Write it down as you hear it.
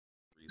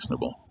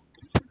reasonable.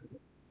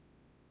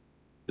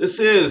 This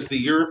is the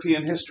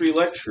European History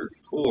Lecture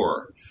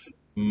for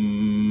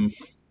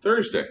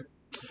Thursday,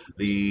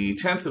 the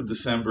 10th of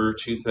December,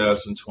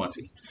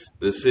 2020.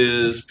 This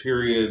is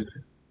period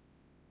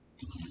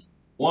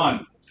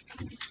 1.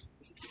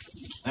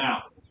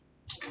 Now,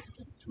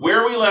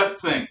 where we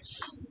left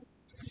things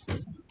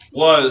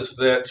was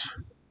that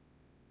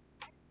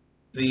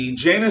the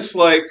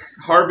Janus-like,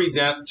 Harvey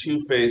Dent,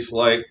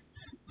 Two-Face-like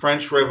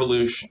French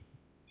Revolution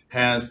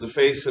has the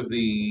face of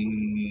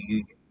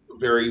the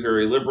very,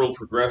 very liberal,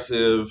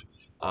 progressive,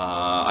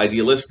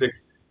 idealistic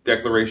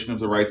Declaration of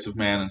the Rights of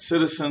Man and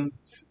Citizen,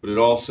 but it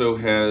also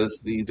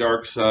has the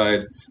dark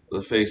side,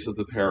 the face of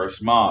the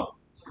Paris mob.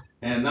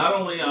 And not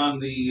only on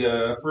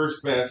the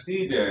first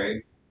Bastille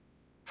Day,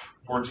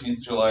 14th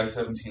July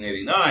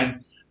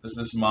 1789, does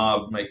this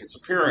mob make its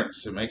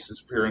appearance. It makes its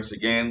appearance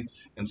again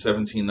in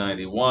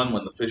 1791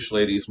 when the fish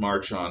ladies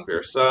march on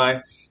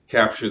Versailles,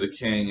 capture the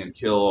king, and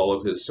kill all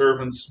of his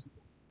servants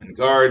and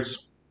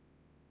guards.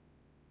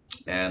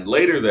 And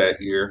later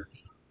that year,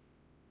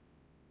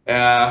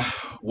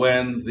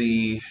 when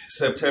the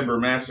September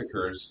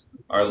massacres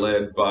are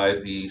led by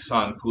the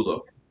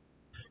Sans-Culottes.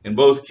 In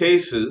both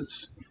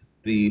cases,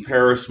 the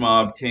Paris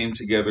mob came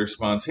together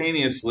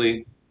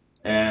spontaneously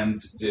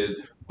and did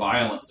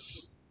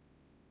violence.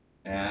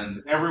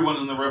 And everyone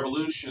in the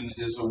revolution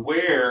is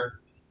aware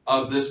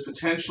of this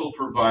potential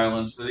for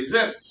violence that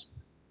exists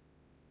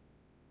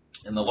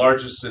in the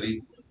largest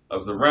city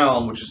of the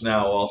realm, which is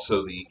now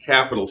also the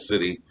capital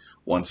city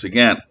once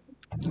again.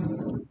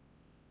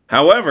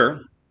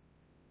 However,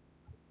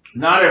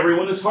 not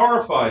everyone is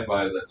horrified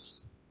by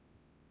this.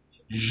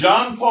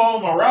 Jean-Paul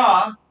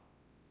Marat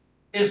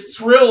is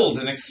thrilled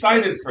and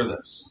excited for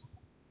this.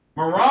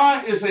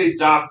 Marat is a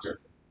doctor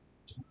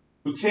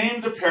who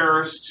came to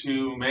Paris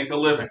to make a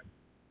living.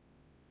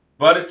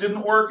 But it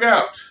didn't work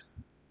out.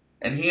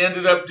 And he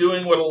ended up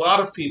doing what a lot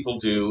of people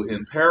do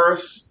in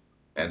Paris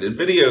and in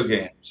video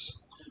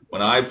games.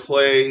 When I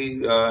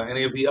play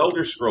any of the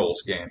Elder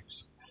Scrolls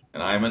games,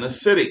 and I'm in a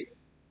city,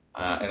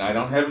 and I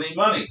don't have any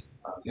money,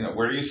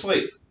 where do you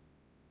sleep?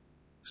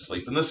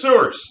 Sleep in the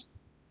sewers,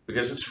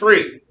 because it's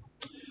free.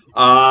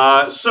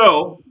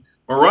 So,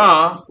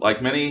 Marat,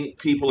 like many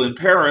people in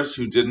Paris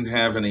who didn't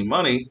have any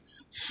money,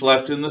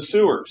 slept in the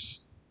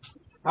sewers.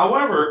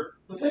 However,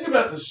 the thing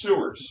about the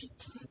sewers,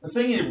 the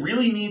thing you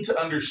really need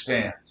to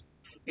understand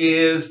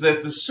is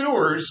that the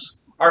sewers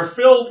are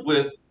filled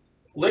with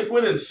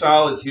liquid and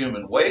solid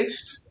human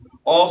waste,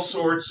 all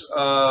sorts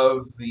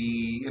of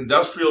the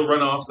industrial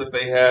runoff that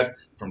they had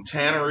from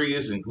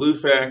tanneries and glue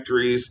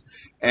factories,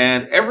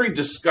 and every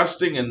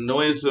disgusting and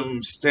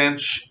noisome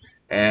stench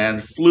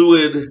and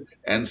fluid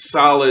and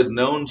solid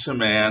known to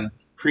man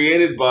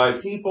created by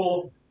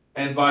people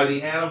and by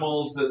the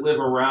animals that live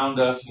around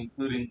us,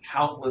 including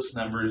countless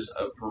numbers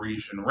of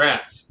Parisian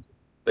rats.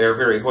 They are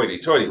very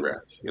hoity-toity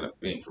rats,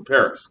 being from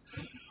Paris.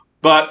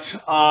 But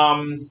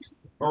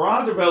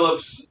Marat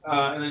develops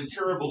an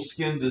incurable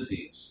skin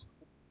disease,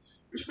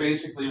 which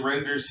basically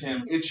renders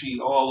him itchy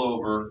all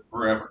over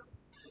forever.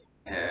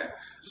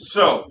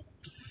 So,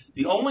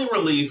 the only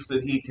relief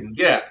that he can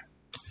get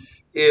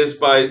is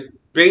by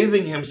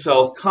bathing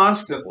himself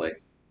constantly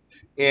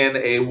in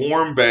a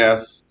warm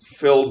bath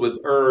filled with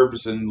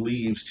herbs and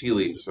leaves, tea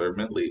leaves, or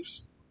mint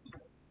leaves.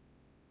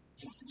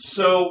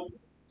 So,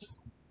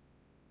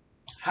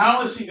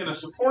 how is he going to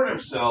support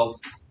himself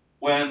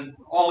when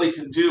all he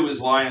can do is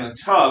lie in a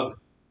tub?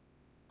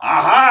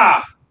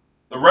 Aha!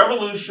 The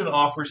revolution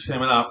offers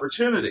him an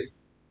opportunity.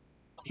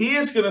 He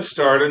is going to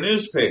start a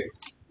newspaper.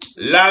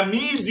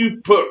 L'Ami du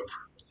Peuple.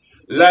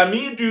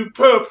 L'Ami du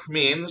Peuple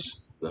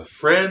means the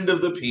friend of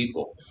the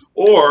people,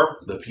 or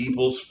the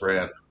people's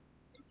friend.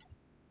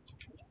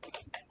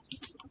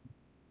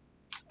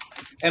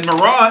 And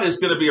Marat is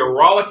going to be a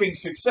rollicking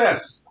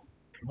success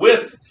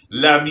with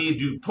L'Ami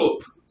du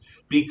Peuple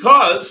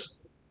because,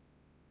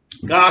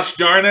 gosh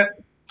darn it,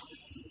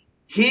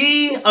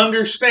 he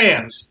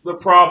understands the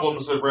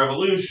problems of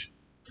revolution.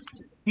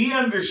 He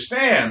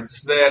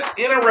understands that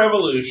in a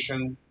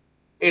revolution,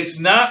 it's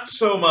not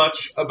so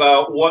much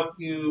about what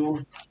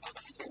you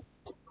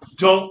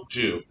don't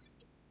do.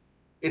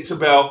 It's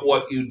about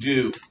what you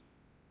do.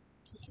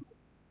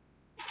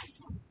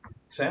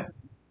 Sam?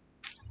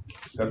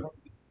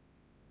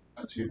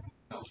 That's you.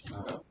 No.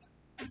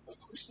 Of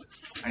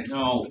course, I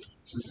know.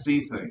 It's the C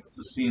thing. It's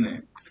the C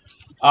name.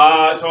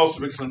 It's also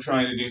because I'm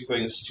trying to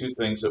do two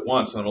things at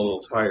once, and I'm a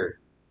little tired.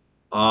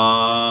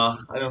 I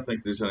don't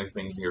think there's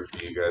anything here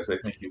for you guys. I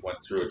think you went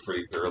through it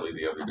pretty thoroughly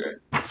the other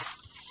day.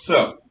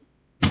 So,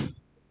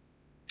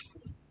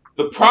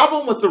 the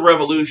problem with the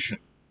revolution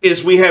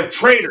is we have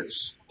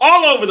traitors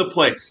all over the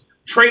place.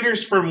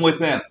 Traitors from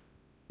within.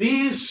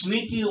 These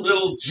sneaky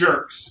little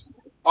jerks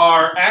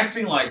are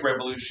acting like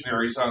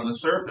revolutionaries on the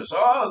surface.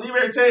 Oh,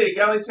 liberté,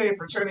 égalité,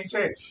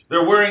 fraternité.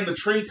 They're wearing the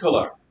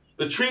tricolor.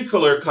 The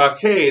tricolor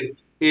cockade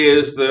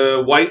is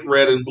the white,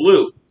 red, and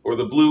blue, or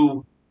the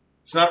blue.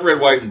 It's not red,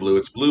 white, and blue.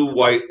 It's blue,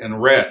 white,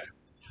 and red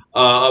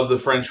of the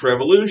French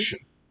Revolution.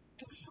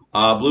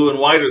 Blue and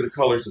white are the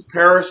colors of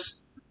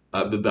Paris.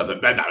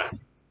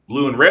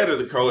 Blue and red are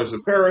the colors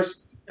of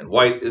Paris, and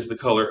white is the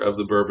color of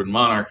the Bourbon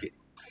monarchy.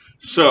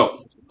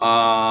 So,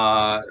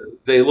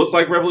 they look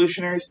like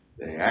revolutionaries.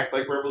 They act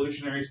like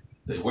revolutionaries.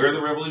 They wear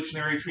the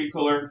revolutionary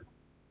tricolor.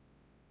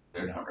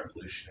 They're not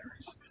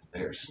revolutionaries.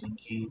 They are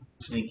sneaky,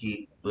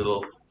 sneaky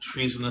little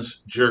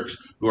treasonous jerks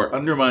who are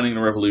undermining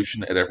the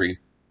revolution at every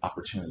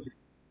opportunity.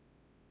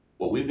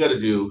 What we've got to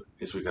do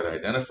is we've got to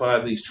identify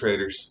these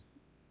traitors.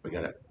 We've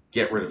got to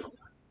get rid of them.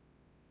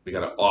 We've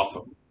got to off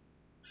them.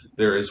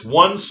 There is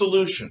one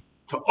solution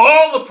to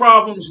all the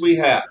problems we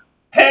have.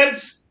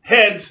 Heads,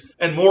 heads,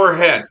 and more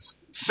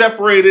heads,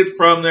 separated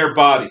from their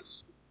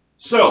bodies.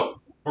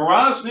 So,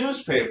 Marat's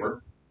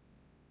newspaper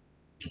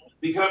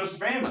becomes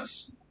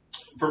famous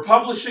for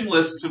publishing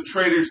lists of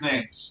traitors'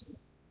 names,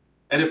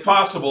 and if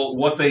possible,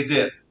 what they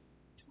did.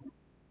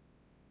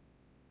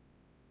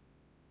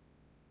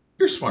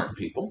 You're smart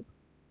people.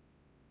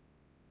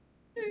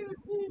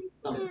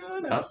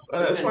 Enough.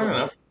 Smart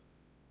enough.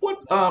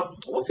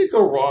 What could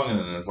go wrong in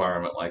an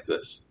environment like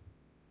this,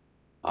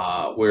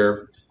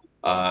 where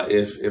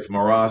if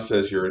Marat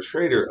says you're a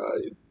traitor,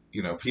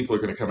 people are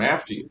going to come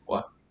after you?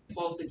 What?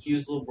 False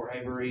accusal,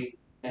 bribery,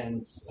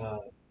 and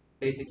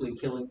basically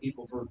killing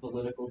people for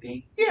political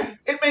gain. Yeah,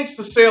 it makes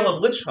the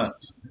Salem witch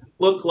hunts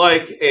look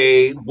like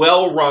a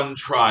well-run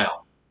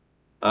trial,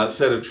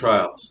 set of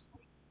trials.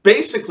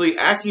 Basically,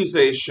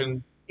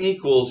 accusation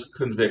equals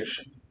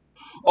conviction.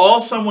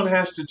 All someone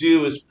has to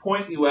do is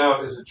point you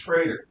out as a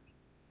traitor.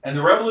 And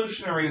the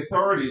revolutionary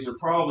authorities are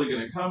probably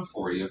going to come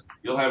for you.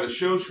 You'll have a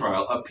show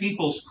trial, a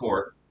people's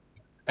court,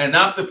 and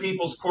not the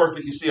people's court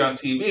that you see on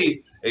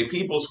TV, a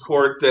people's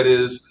court that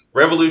is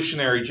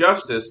revolutionary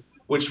justice,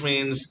 which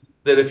means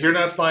that if you're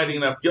not finding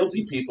enough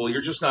guilty people,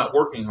 you're just not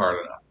working hard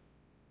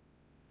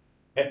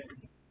enough.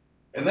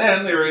 And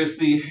then there is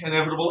the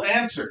inevitable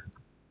answer,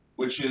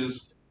 which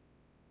is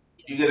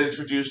you get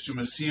introduced to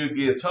Monsieur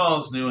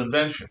Guillotin's new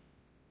invention.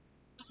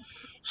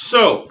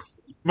 So,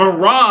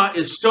 Marat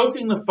is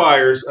stoking the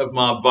fires of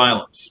mob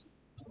violence.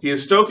 He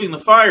is stoking the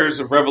fires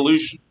of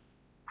revolution.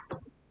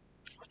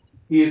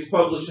 He is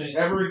publishing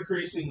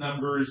ever-increasing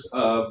numbers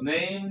of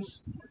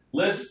names,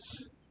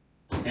 lists,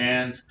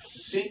 and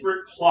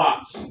secret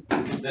plots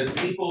that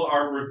people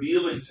are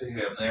revealing to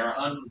him. They are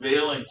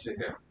unveiling to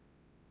him.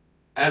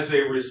 As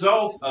a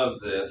result of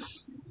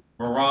this,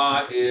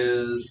 Marat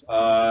is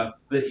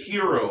the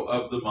hero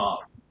of the mob.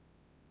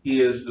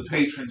 He is the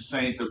patron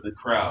saint of the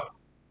crowd.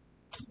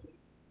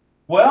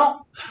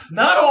 Well,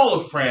 not all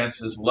of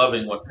France is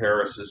loving what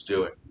Paris is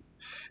doing.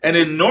 And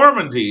in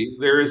Normandy,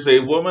 there is a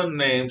woman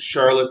named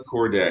Charlotte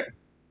Corday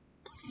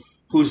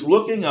who's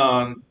looking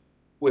on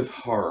with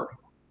horror.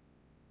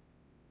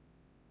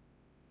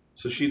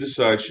 So she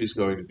decides she's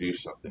going to do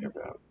something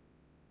about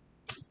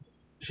it.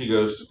 She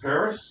goes to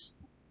Paris.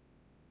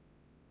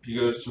 She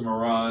goes to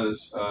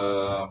Marat's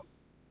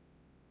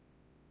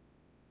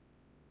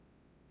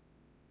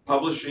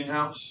publishing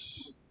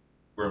house,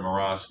 where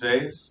Marat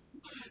stays.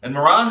 And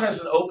Marat has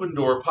an open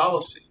door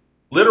policy.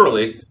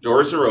 Literally,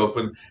 doors are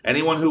open.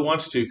 Anyone who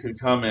wants to can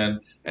come in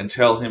and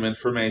tell him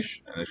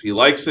information. And if he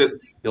likes it,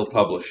 he'll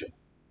publish it.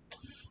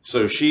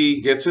 So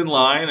she gets in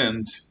line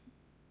and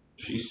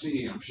she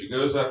sees him. She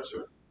goes up to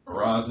him.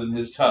 Marat's in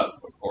his tub,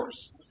 of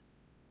course.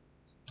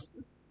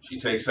 She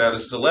takes out a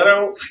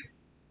stiletto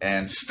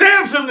and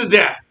stabs him to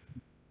death.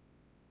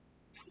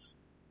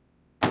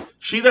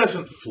 She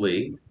doesn't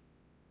flee.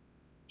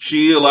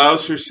 She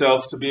allows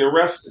herself to be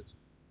arrested.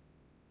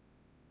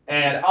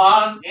 And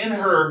in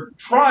her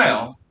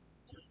trial,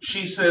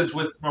 she says,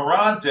 with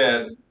Marat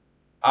dead,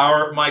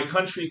 my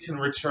country can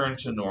return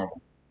to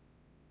normal.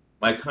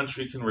 My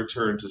country can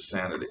return to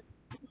sanity.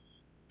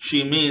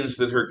 She means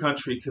that her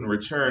country can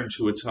return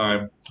to a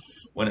time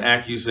when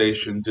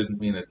accusation didn't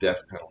mean a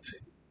death penalty,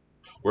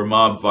 where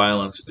mob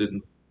violence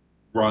didn't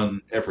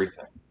run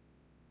everything.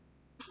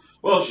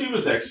 Well, she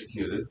was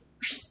executed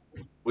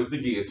with the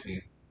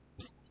guillotine.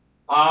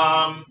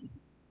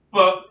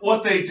 But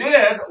what they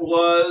did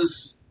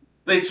was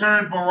they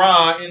turned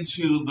Marat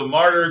into the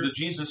martyr, the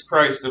Jesus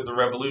Christ of the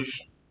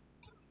Revolution.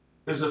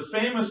 There's a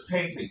famous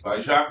painting by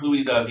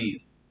Jacques-Louis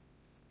David,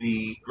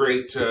 the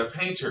great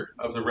painter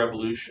of the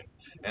Revolution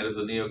and of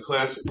the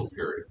neoclassical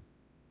period.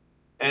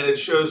 And it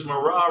shows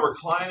Marat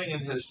reclining in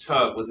his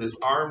tub with his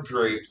arm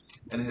draped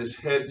and his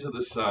head to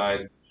the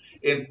side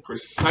in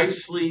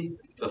precisely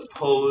the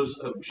pose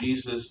of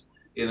Jesus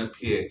in a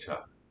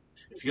Pietà.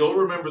 If you'll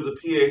remember the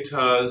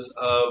Pietas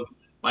of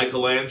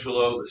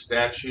Michelangelo, the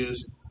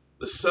statues,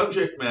 the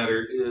subject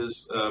matter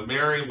is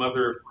Mary,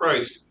 Mother of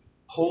Christ,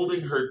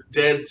 holding her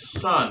dead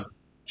son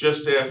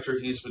just after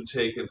he's been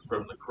taken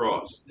from the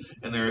cross.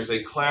 And there is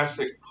a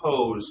classic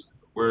pose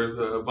where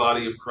the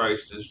body of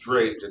Christ is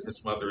draped and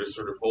his mother is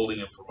sort of holding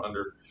him from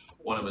under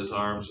one of his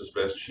arms as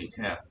best she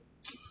can.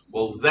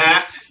 Well,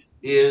 that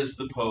is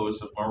the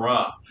pose of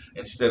Marat.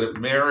 Instead of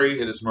Mary,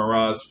 it is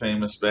Marat's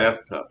famous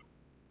bathtub.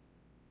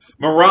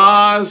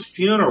 Marat's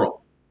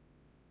funeral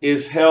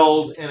is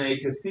held in a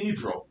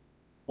cathedral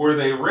where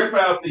they rip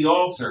out the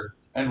altar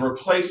and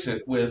replace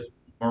it with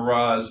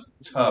Marat's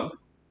tub.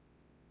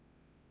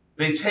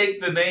 They take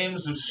the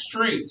names of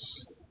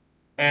streets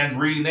and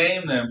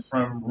rename them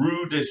from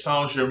Rue de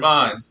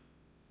Saint-Germain,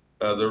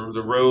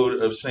 the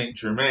road of Saint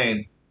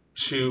Germain,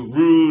 to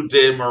Rue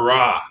de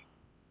Marat,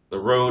 the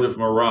road of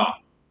Marat,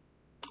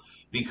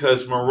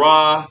 because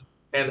Marat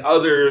and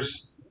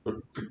others, but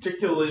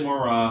particularly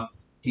Marat,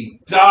 he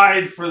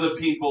died for the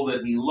people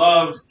that he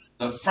loved.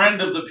 The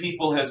friend of the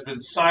people has been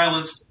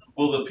silenced.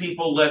 Will the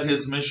people let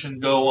his mission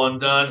go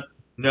undone?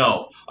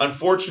 No.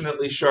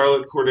 Unfortunately,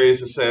 Charlotte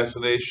Corday's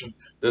assassination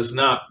does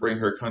not bring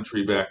her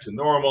country back to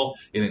normal.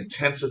 It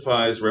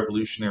intensifies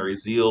revolutionary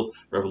zeal,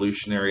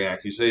 revolutionary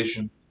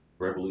accusation,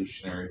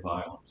 revolutionary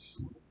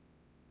violence.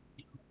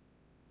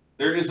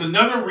 There is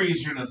another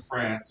region of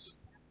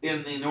France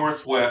in the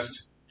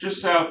northwest, just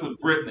south of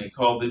Brittany,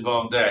 called the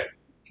Vendée.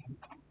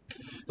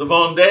 The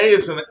Vendée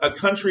is a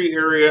country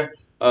area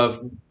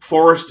of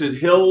forested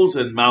hills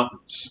and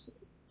mountains.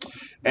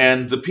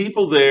 And the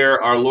people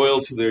there are loyal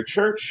to their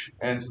church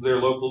and to their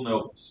local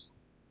nobles.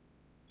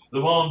 The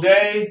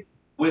Vendée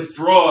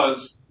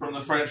withdraws from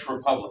the French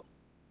Republic,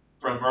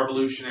 from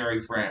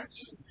revolutionary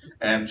France,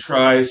 and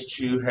tries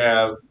to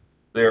have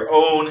their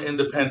own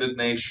independent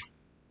nation.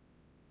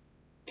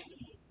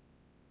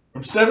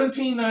 From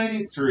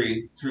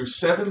 1793 through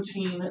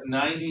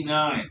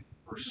 1799,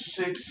 for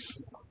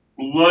 6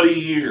 bloody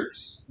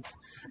years,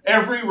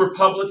 every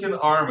Republican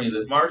army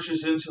that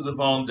marches into the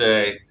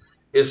Vendée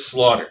is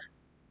slaughtered.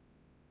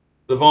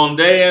 The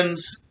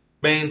Vendéans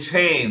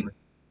maintain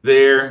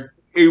their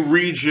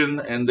region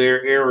and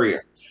their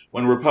area.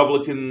 When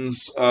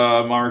Republicans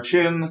march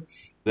in,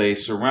 they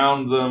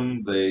surround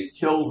them, they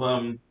kill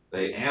them,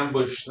 they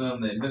ambush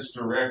them, they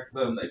misdirect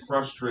them, they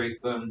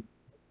frustrate them.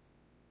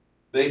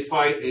 They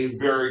fight a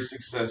very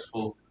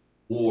successful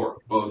war,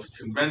 both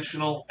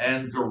conventional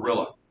and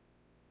guerrilla.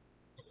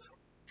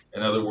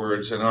 In other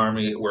words, a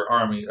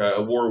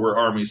war where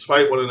armies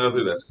fight one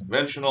another, that's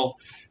conventional,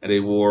 and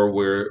a war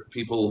where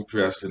people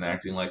dressed and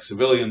acting like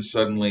civilians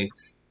suddenly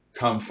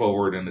come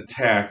forward and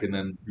attack and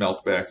then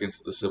melt back into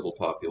the civil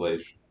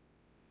population.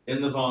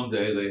 In the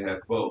Vendée, they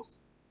have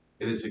both.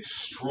 It is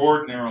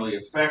extraordinarily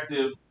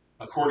effective.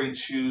 According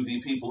to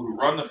the people who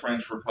run the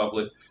French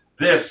Republic,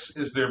 this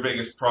is their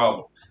biggest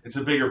problem. It's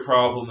a bigger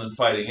problem than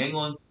fighting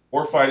England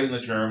or fighting the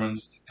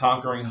Germans,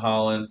 conquering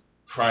Holland,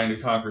 trying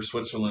to conquer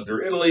Switzerland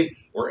or Italy,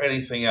 or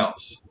anything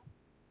else.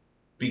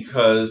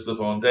 Because the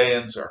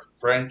Vendéans are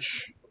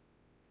French,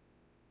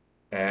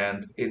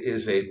 and it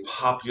is a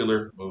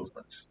popular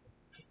movement.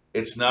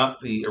 It's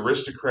not the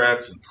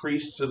aristocrats and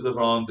priests of the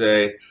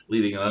Vendée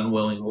leading an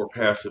unwilling or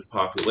passive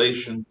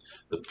population.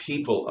 The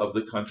people of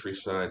the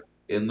countryside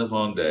in the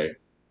Vendée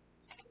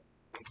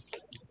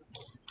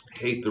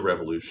hate the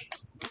revolution.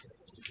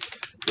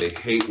 They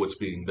hate what's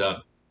being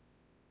done.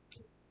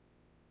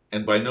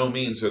 And by no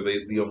means are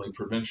they the only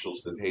provincials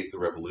that hate the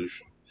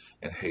revolution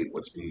and hate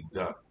what's being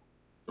done.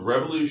 The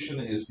revolution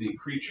is the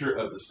creature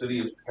of the city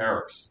of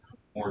Paris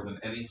more than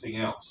anything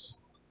else.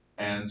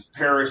 And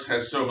Paris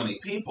has so many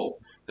people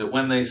that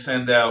when they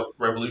send out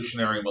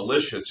revolutionary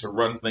militia to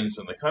run things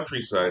in the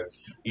countryside,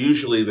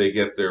 usually they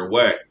get their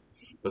way.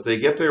 But they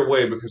get their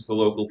way because the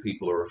local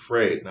people are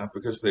afraid, not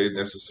because they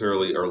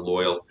necessarily are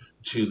loyal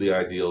to the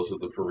ideals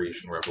of the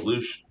Parisian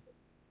Revolution.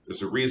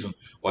 There's a reason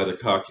why the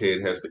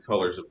cockade has the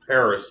colors of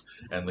Paris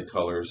and the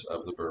colors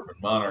of the Bourbon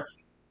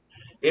monarchy.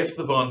 If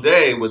the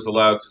Vendée was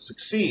allowed to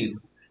succeed,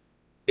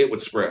 it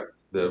would spread.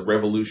 The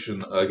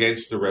revolution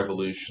against the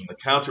revolution, the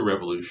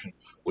counter-revolution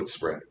would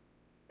spread.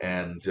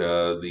 And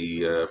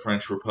the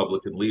French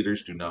Republican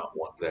leaders do not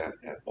want that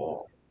at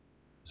all.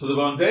 So the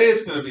Vendée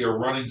is going to be a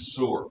running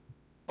sore,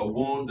 a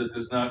wound that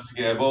does not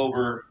scab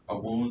over, a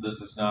wound that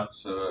does not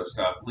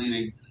stop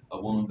bleeding, a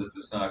wound that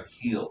does not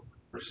heal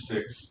for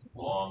 6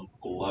 long,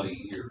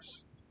 bloody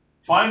years.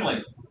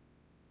 Finally,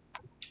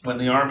 when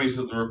the armies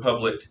of the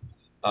Republic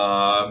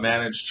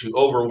managed to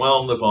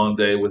overwhelm the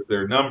Vendée with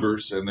their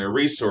numbers and their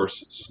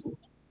resources,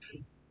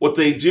 what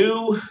they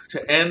do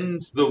to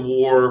end the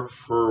war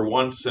for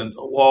once and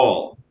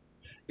all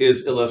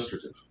is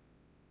illustrative.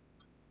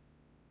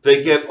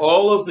 They get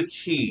all of the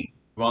key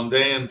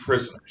Vendéan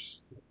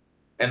prisoners,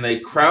 and they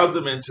crowd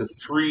them into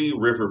 3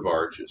 river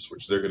barges,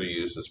 which they're going to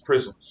use as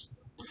prisons.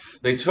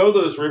 They tow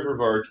those river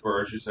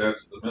barges out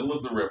to the middle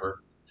of the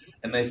river,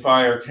 and they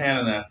fire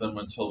cannon at them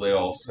until they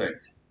all sink.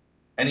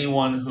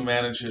 Anyone who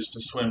manages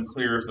to swim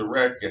clear of the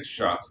wreck gets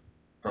shot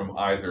from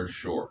either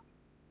shore.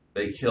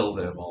 They kill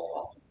them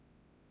all.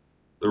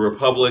 The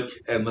Republic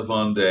and the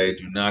Vendée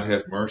do not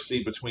have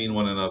mercy between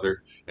one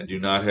another and do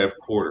not have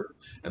quarter,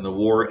 and the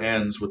war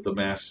ends with the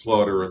mass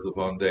slaughter of the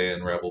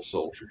Vendéan rebel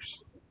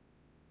soldiers.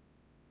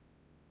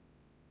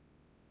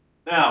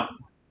 Now,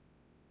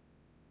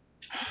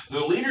 the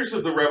leaders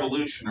of the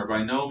revolution are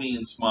by no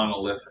means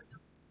monolithic.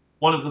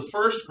 One of the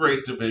first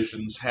great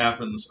divisions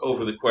happens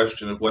over the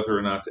question of whether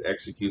or not to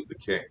execute the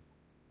king.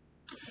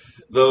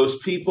 Those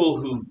people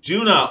who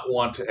do not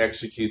want to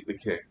execute the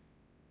king,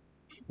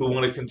 who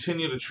want to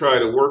continue to try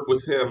to work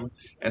with him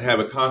and have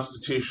a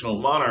constitutional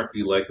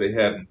monarchy like they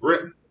had in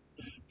Britain,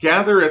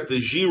 gather at the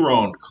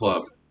Gironde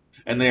Club,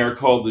 and they are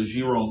called the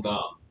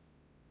Girondins.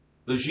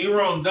 The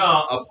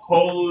Girondins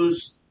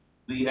oppose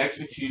the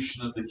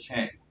execution of the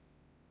king,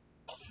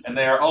 and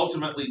they are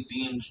ultimately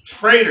deemed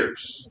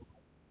traitors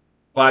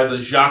by the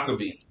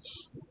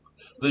Jacobins.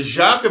 The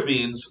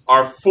Jacobins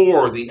are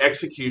for the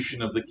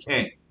execution of the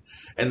king,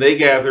 and they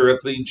gather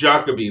at the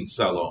Jacobin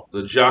Salon,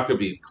 the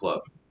Jacobin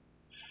Club.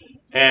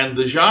 And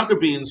the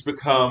Jacobins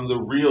become the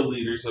real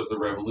leaders of the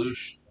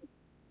revolution.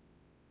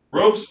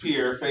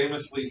 Robespierre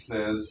famously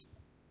says,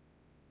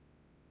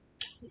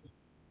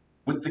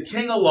 with the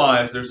king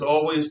alive, there's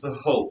always the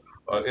hope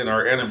in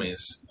our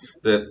enemies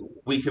that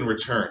we can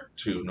return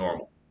to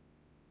normal,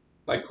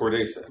 like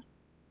Corday said.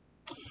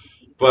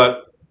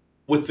 But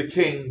with the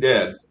king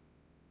dead,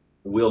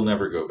 we'll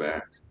never go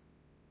back.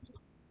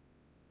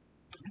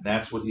 And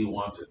that's what he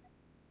wanted.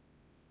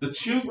 The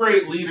two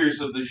great leaders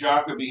of the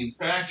Jacobin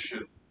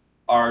faction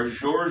are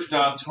Georges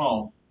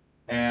Danton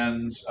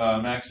and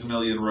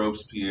Maximilien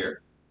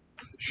Robespierre.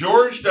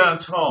 Georges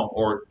Danton,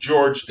 or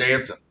George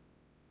Danton,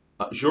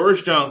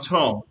 Georges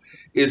Danton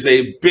is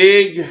a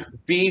big,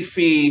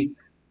 beefy,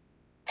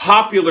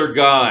 popular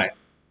guy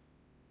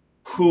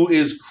who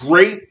is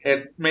great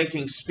at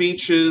making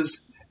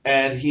speeches,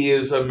 and he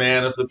is a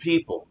man of the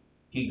people.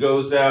 He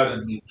goes out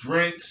and he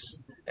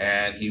drinks,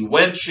 and he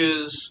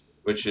wenches,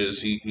 which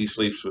is he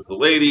sleeps with the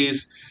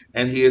ladies,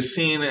 and he is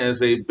seen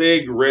as a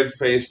big,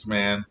 red-faced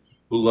man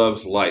who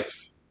loves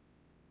life.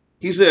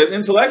 He's an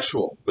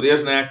intellectual, but he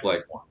doesn't act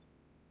like one.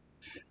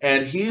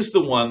 And he's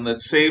the one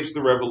that saves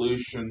the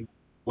revolution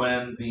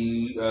when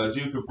the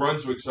Duke of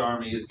Brunswick's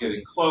army is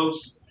getting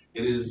close.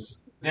 It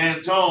is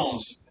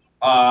Danton's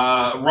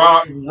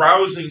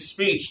rousing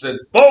speech that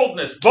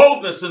boldness,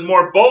 boldness, and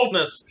more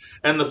boldness,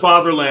 and the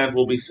fatherland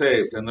will be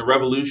saved, and the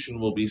revolution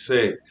will be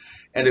saved.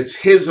 And it's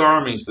his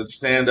armies that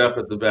stand up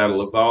at the Battle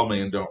of Valmy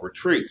and don't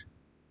retreat.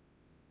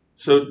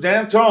 So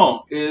Danton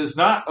is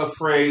not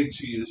afraid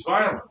to use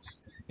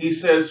violence. He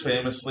says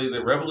famously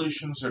that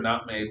revolutions are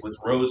not made with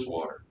rose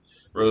water.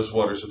 Rose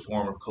water is a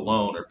form of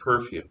cologne or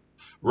perfume.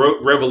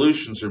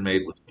 Revolutions are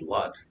made with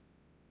blood.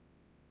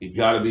 You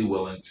got to be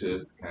willing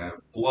to have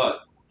blood.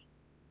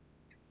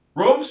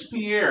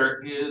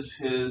 Robespierre is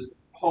his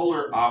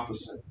polar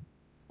opposite.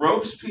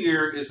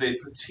 Robespierre is a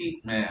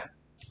petite man,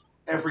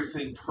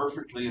 everything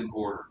perfectly in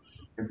order,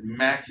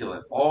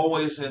 immaculate,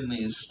 always in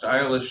these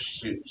stylish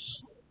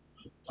suits.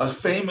 A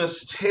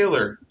famous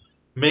tailor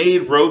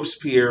made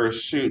Robespierre a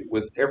suit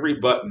with every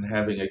button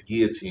having a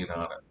guillotine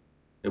on it.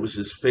 It was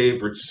his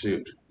favorite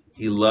suit.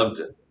 He loved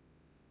it.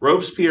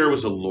 Robespierre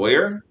was a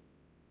lawyer,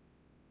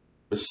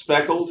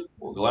 bespectacled,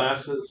 wore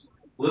glasses,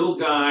 little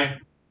guy,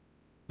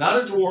 not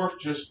a dwarf,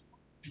 just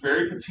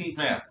very petite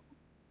man.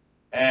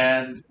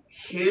 And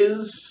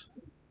his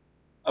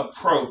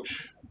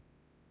approach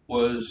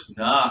was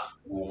not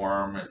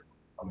warm and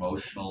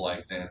emotional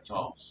like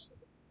Danton's.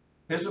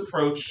 His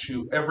approach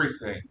to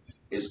everything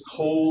is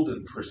cold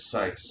and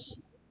precise.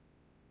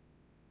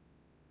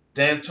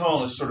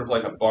 Danton is sort of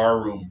like a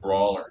barroom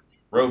brawler.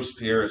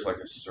 Robespierre is like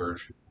a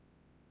surgeon.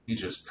 He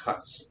just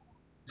cuts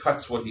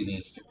what he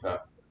needs to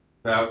cut.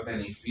 Without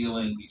any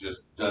feeling, he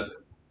just does it.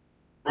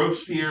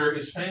 Robespierre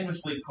is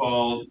famously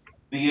called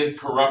the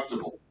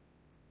incorruptible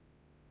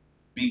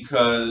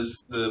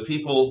because the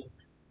people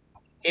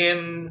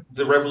in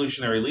the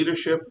revolutionary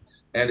leadership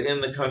and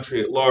in the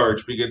country at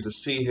large begin to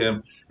see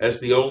him as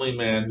the only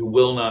man who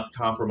will not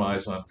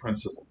compromise on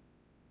principle.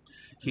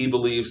 He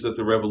believes that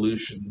the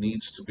revolution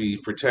needs to be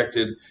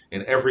protected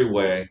in every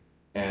way,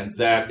 and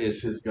that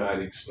is his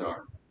guiding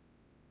star.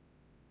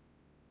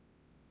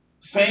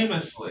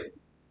 Famously,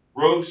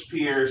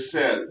 Robespierre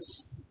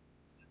says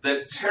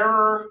that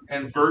terror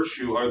and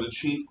virtue are the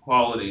chief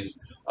qualities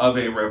of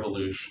a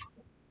revolution.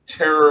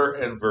 Terror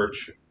and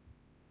virtue.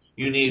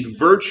 You need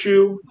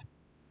virtue,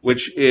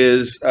 which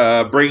is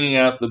bringing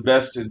out the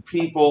best in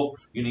people.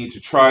 You need to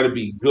try to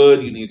be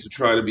good. You need to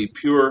try to be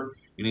pure.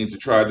 You need to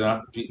try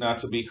not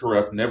to be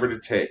corrupt, never to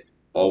take,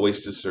 always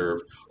to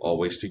serve,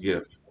 always to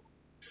give.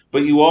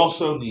 But you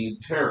also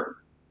need terror.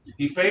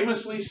 He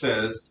famously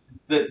says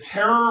that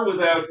terror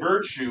without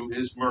virtue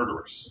is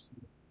murderous.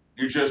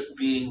 You're just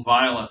being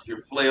violent.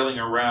 You're flailing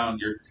around.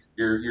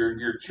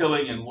 You're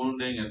killing and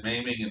wounding and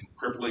maiming and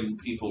crippling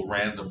people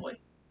randomly,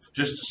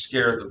 just to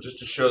scare them, just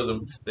to show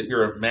them that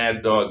you're a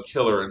mad dog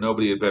killer and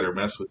nobody had better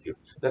mess with you.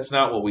 That's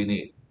not what we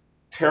need.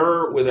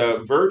 Terror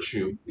without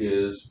virtue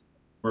is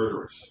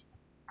murderous.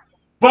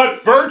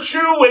 But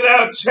virtue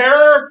without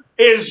terror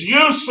is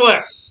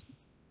useless.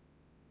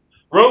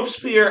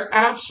 Robespierre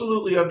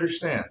absolutely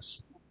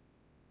understands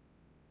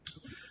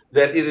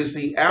that it is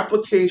the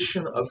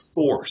application of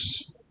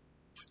force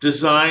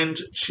designed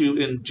to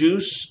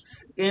induce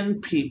in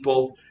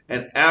people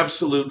an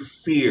absolute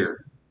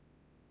fear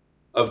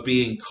of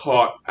being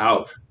caught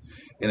out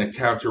in a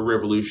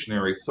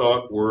counter-revolutionary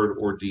thought, word,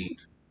 or deed.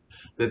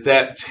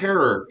 That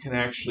terror can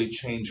actually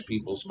change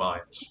people's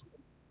minds.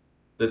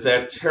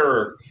 That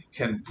terror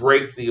can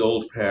break the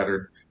old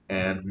pattern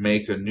and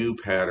make a new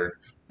pattern,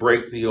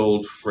 break the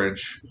old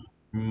French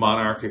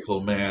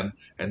monarchical man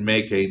and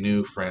make a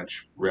new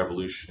French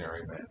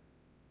revolutionary man.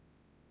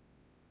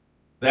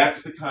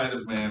 That's the kind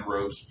of man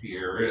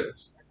Robespierre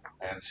is.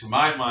 And to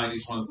my mind,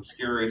 he's one of the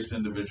scariest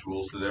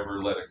individuals that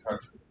ever led a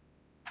country.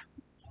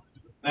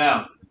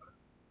 Now,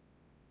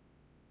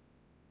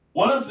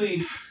 one of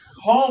the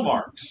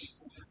hallmarks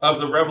of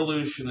the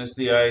revolution is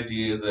the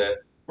idea that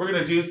we're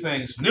going to do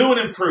things new and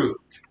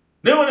improved.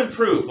 New and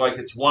improved, like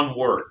it's one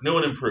word, new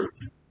and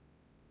improved.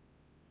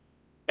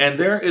 And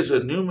there is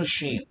a new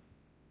machine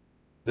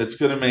that's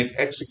going to make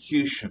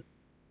execution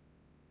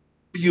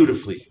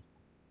beautifully,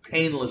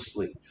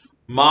 painlessly,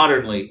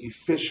 modernly,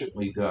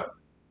 efficiently done.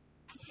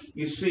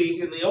 You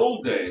see, in the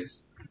old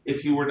days,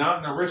 if you were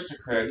not an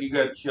aristocrat, you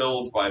got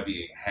killed by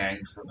being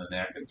hanged from the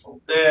neck until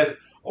dead,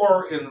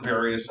 or in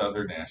various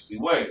other nasty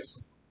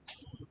ways.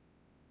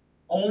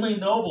 Only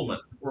noblemen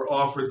were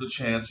offered the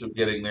chance of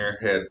getting their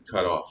head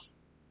cut off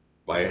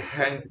by a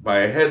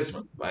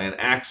headsman, by an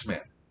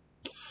axeman.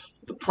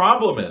 The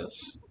problem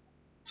is,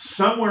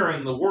 somewhere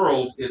in the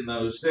world in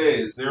those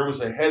days, there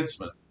was a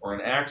headsman or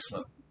an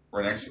axeman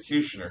or an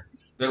executioner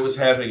that was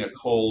having a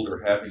cold or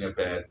having a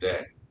bad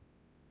day.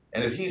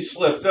 And if he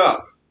slipped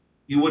up,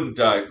 you wouldn't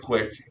die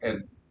quick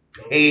and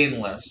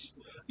painless.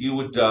 You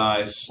would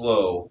die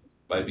slow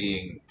by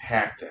being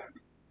hacked at.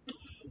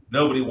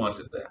 Nobody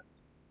wanted that.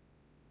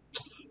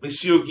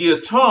 Monsieur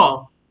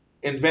Guillotin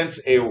invents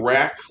a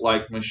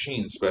rack-like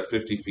machine. It's about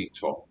 50 feet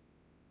tall.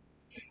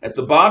 At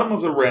the bottom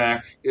of the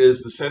rack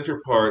is the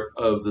center part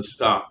of the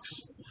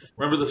stocks.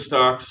 Remember the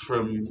stocks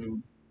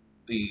from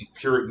the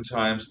Puritan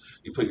times?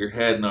 You put your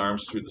head and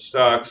arms through the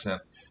stocks,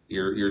 and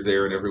you're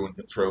there, and everyone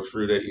can throw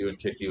fruit at you and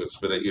kick you and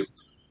spit at you.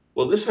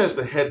 Well, this has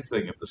the head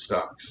thing at the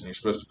stocks, and you're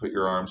supposed to put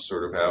your arms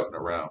sort of out and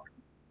around.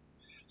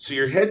 So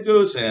your head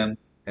goes in,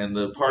 and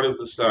the part of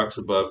the stocks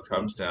above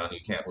comes down. You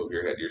can't move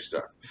your head; you're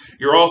stuck.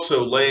 You're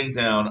also laying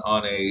down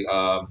on a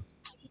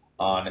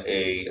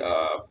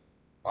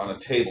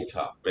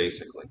tabletop,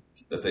 basically,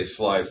 that they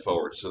slide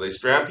forward. So they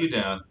strap you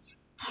down.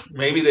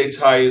 Maybe they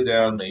tie you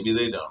down. Maybe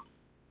they don't.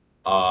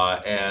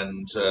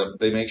 And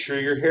they make sure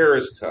your hair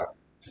is cut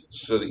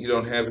so that you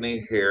don't have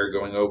any hair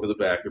going over the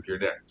back of your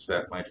neck, because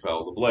that might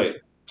foul the blade.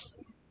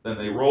 Then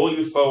they roll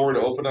you forward,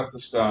 open up the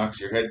stocks,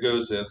 your head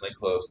goes in, they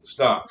close the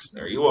stocks.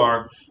 There you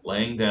are,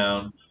 laying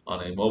down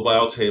on a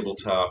mobile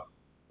tabletop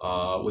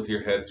with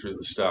your head through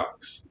the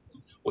stocks.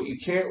 What you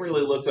can't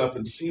really look up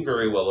and see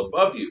very well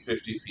above you,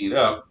 50 feet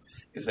up,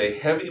 is a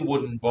heavy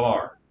wooden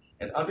bar.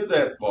 And under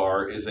that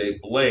bar is a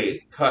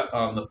blade cut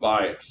on the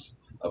bias,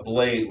 a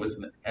blade with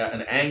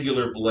an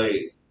angular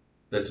blade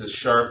that's as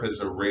sharp as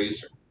a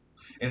razor.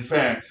 In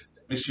fact,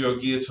 Monsieur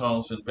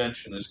Guillotin's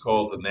invention is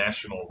called the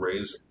national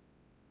razor.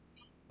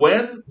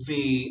 When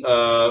the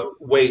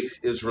weight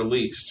is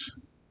released,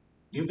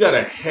 you've got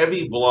a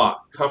heavy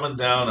block coming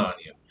down on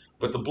you,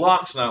 but the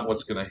block's not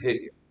what's going to hit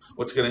you.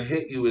 What's going to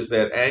hit you is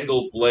that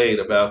angled blade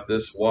about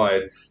this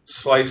wide,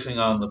 slicing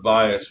on the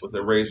bias with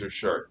a razor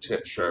sharp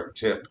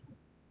tip.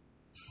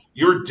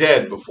 You're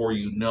dead before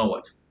you know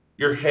it.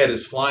 Your head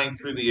is flying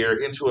through the air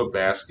into a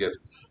basket,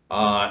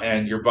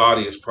 and your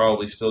body is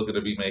probably still going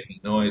to be making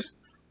noise.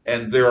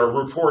 And there are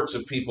reports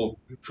of people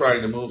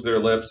trying to move their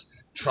lips,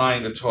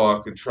 trying to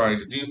talk, and trying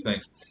to do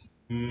things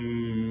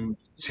 10,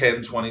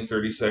 20,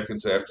 30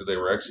 seconds after they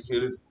were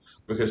executed,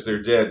 because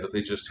they're dead, but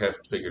they just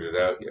haven't figured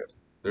it out yet.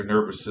 Their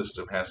nervous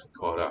system hasn't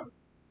caught up.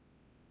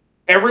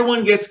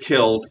 Everyone gets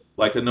killed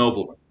like a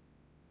nobleman.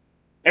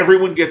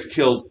 Everyone gets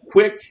killed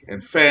quick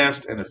and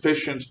fast and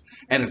efficient,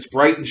 and it's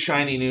bright and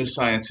shiny new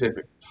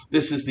scientific.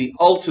 This is the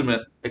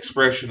ultimate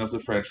expression of the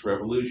French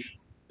Revolution,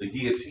 the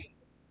guillotine.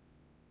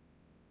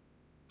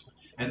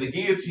 And the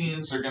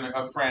guillotines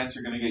of France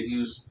are going to get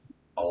used,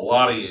 a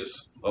lot of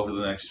use, over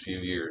the next few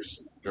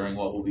years, during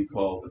what will be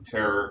called the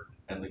Terror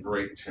and the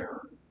Great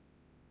Terror.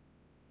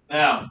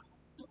 Now,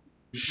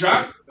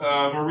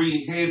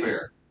 Jacques-Marie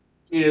Hebert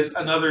is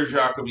another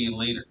Jacobin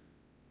leader.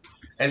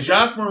 And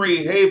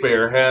Jacques-Marie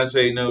Hebert has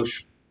a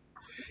notion.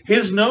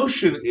 His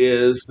notion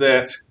is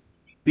that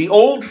the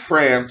old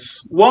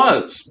France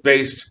was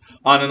based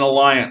on an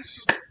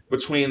alliance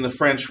between the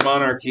French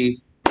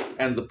monarchy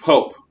and the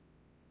Pope.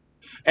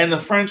 And the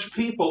French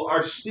people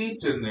are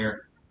steeped in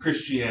their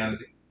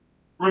Christianity.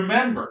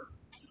 Remember,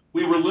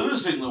 we were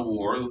losing the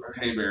war,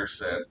 Hebert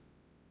said,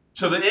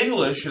 to the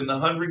English in the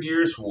 100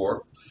 Years'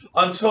 War,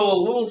 until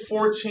a little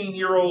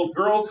 14-year-old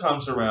girl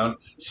comes around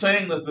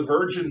saying that the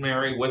Virgin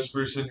Mary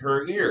whispers in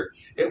her ear.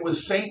 It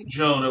was St.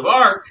 Joan of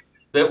Arc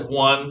that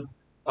won,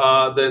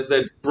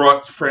 that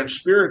brought the French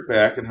spirit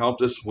back and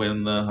helped us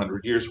win the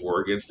 100 Years'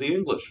 War against the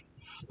English.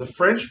 The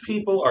French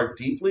people are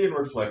deeply and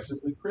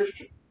reflexively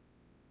Christian.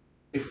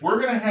 If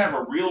we're going to have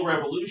a real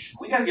revolution,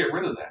 we got to get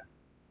rid of that.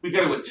 We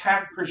got to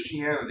attack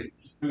Christianity.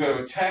 We've got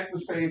to attack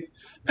the faith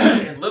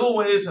in little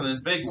ways and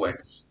in big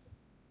ways.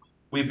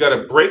 We've got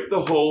to break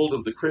the hold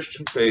of the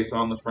Christian faith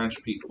on the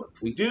French people.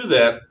 If we do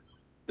that,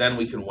 then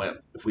we can win.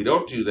 If we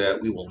don't do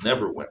that, we will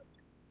never win.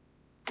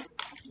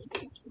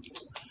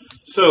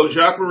 So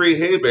Jacques-Marie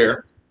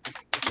Hebert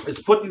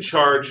is put in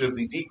charge of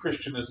the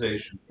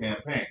de-Christianization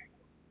campaign.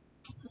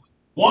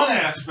 One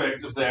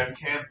aspect of that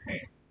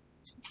campaign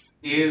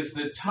is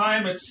that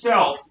time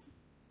itself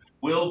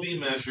will be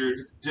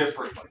measured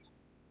differently.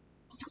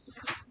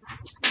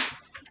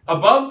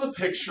 Above the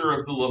picture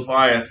of the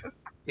Leviathan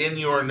in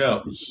your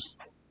notes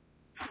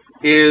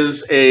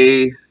is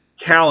a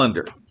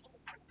calendar.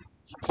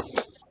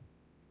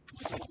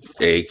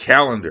 A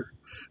calendar.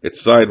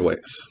 It's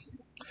sideways.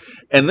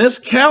 And this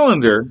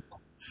calendar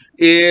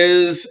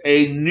is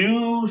a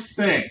new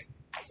thing.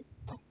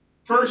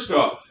 First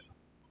off,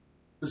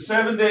 the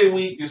 7-day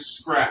week is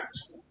scrapped.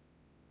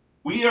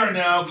 We are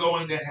now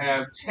going to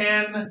have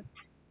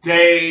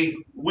 10-day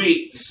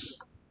weeks.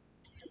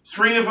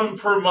 3 of them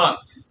per month.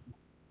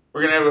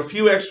 We're going to have a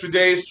few extra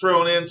days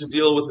thrown in to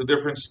deal with the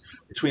difference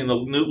between the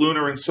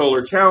lunar and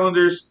solar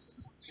calendars.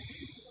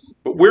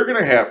 But we're going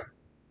to have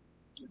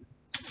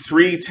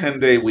 3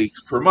 10-day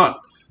weeks per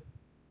month.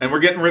 And we're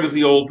getting rid of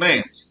the old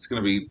names. It's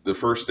going to be the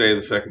first day,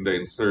 the second day,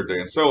 and the third day,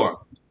 and so on.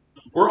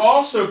 We're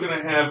also going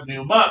to have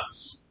new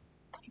months.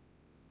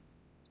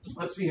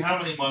 Let's see how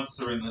many months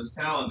are in this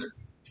calendar.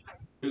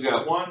 We've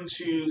got 1,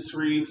 2,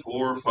 3,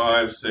 4,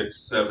 5,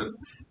 6, 7,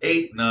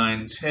 8,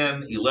 9,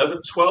 10,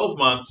 11, 12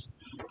 months,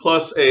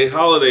 plus a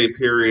holiday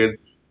period,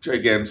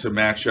 to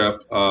match up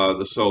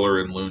the solar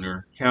and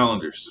lunar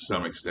calendars to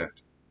some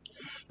extent.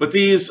 But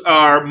these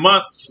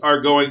months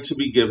are going to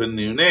be given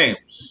new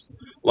names,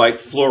 like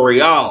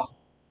Floreal,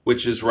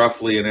 which is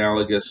roughly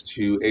analogous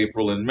to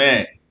April and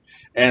May,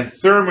 and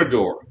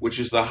Thermidor, which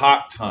is the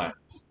hot time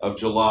of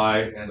July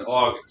and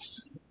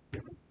August.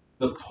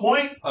 The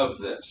point of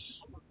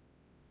this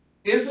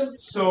isn't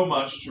so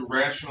much to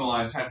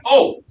rationalize time.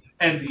 Oh,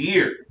 and the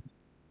year.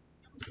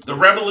 The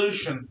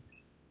revolution,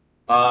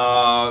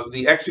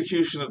 the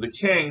execution of the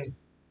king,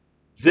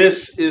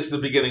 this is the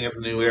beginning of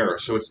the new era.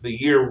 So it's the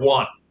year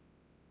 1.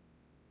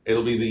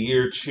 It'll be the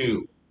year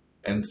 2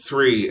 and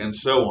 3 and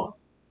so on.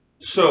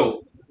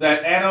 So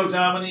that Anno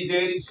Domini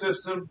dating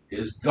system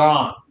is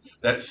gone.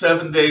 That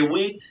 7-day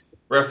week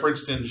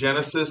referenced in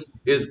Genesis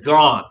is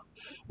gone.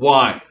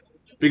 Why?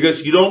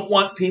 Because you don't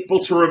want people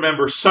to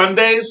remember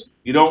Sundays.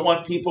 You don't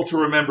want people to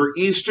remember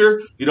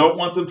Easter. You don't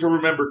want them to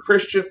remember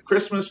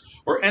Christmas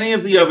or any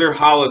of the other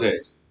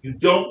holidays. You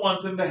don't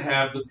want them to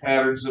have the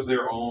patterns of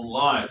their own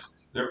lives.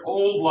 Their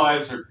old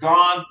lives are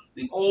gone.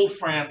 The old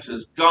France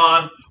is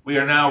gone. We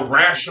are now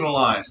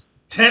rationalized.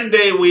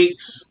 10-day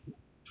weeks,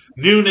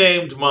 new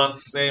named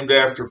months named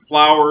after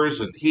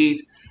flowers and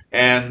heat,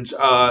 and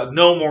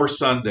no more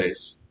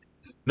Sundays.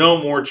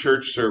 No more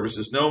church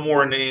services. No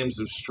more names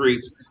of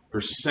streets for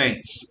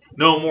saints.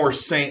 No more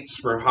saints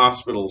for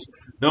hospitals.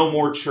 No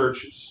more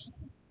churches.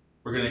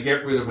 We're going to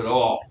get rid of it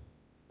all.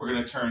 We're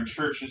going to turn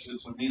churches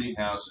into meeting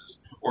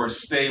houses or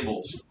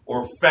stables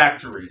or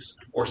factories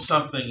or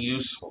something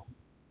useful.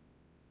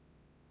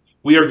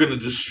 We are going to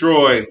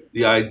destroy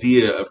the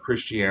idea of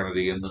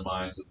Christianity in the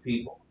minds of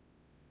people.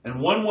 And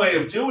one way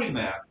of doing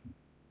that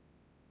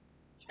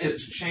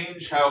is to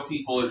change how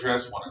people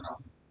address one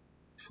another.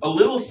 A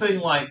little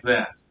thing like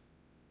that.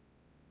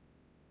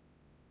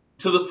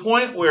 To the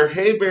point where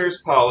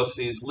Hébert's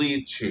policies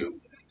lead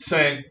to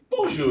saying,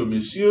 "Bonjour,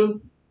 monsieur.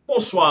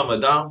 Bonsoir,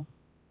 madame.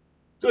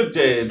 Good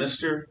day,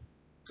 mister.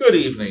 Good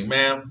evening,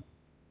 ma'am,"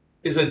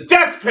 is a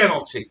death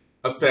penalty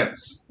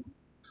offense.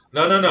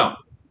 No.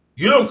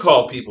 You don't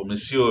call people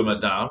monsieur or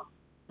madame.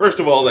 First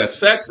of all, that's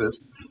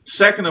sexist.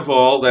 Second of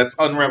all, that's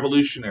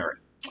unrevolutionary.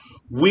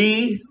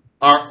 We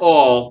are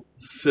all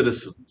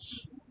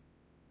citizens.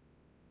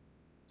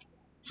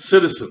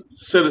 Citizen.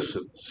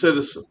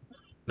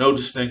 No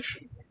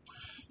distinction.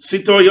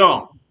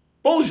 Citoyen.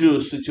 Bonjour,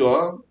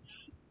 citoyen.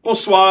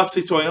 Bonsoir,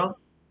 citoyen.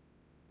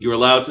 You're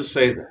allowed to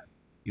say that.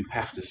 You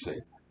have to say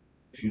that.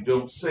 If you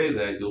don't say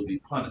that, you'll be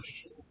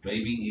punished,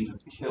 maybe even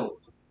killed.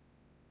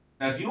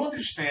 Now, do you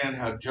understand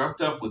how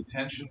junked up with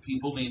tension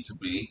people need to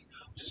be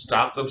to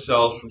stop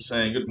themselves from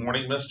saying, "Good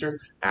morning, mister,"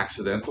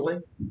 accidentally?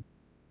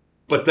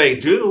 But they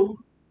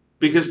do,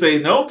 because they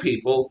know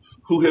people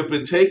who have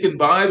been taken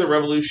by the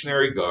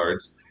Revolutionary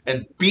Guards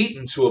and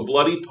beaten to a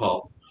bloody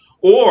pulp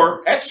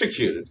or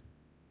executed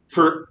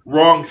for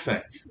wrong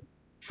think,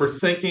 for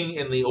thinking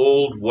in the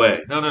old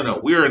way. No.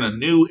 We're in a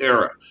new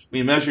era.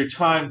 We measure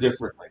time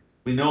differently.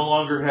 We no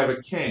longer have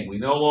a king. We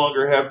no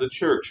longer have the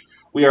church.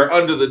 We are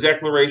under the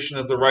Declaration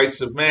of the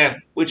Rights of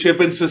Man, which have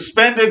been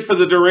suspended for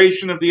the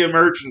duration of the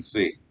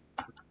emergency.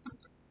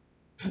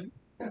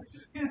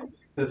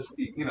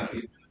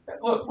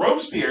 Look,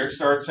 Robespierre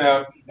starts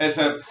out as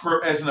an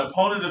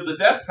opponent of the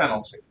death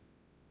penalty.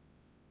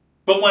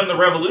 But when the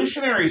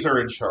revolutionaries are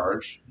in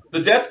charge,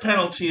 the death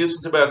penalty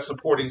isn't about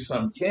supporting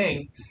some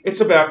king.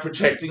 It's about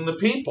protecting the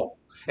people.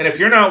 And if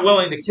you're not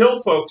willing to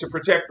kill folk to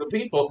protect the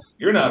people,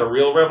 you're not a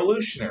real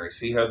revolutionary.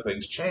 See how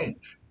things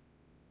change.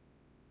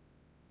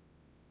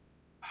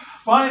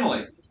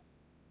 Finally,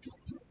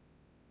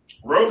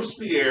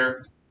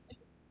 Robespierre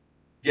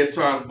gets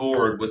on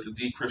board with the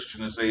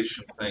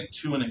de-Christianization thing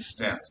to an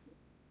extent.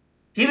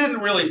 He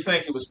didn't really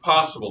think it was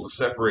possible to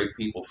separate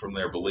people from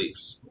their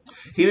beliefs.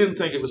 He didn't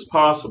think it was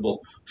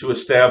possible to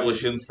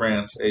establish in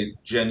France a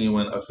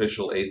genuine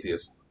official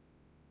atheism.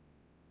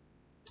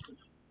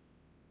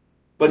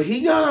 But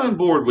he got on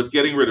board with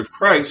getting rid of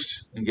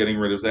Christ and getting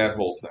rid of that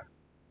whole thing.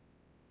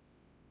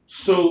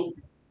 So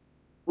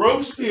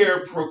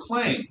Robespierre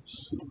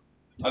proclaims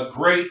a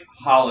great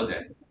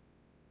holiday.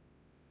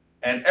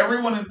 And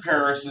everyone in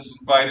Paris is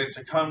invited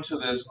to come to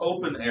this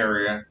open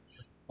area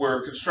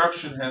where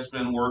construction has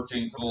been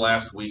working for the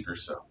last week or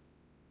so.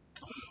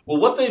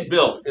 Well, what they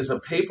built is a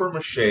paper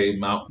mache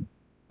mountain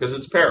because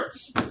it's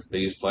Paris. They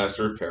use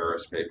plaster of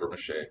Paris, paper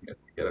mache.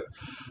 Get it?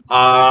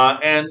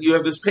 And you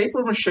have this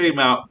paper mache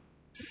mountain,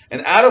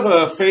 and out of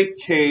a fake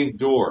cave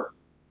door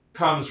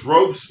comes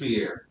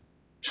Robespierre,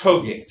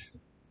 togate,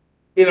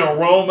 in a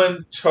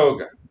Roman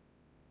toga.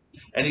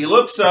 And he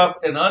looks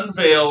up and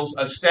unveils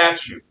a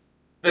statue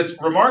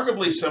that's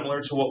remarkably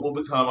similar to what will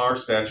become our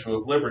Statue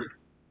of Liberty.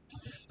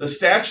 The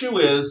statue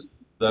is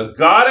the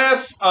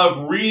Goddess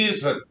of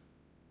Reason.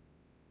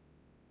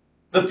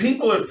 The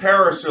people of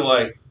Paris are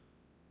like,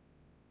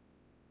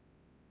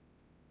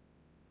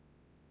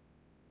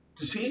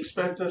 does he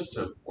expect us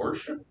to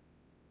worship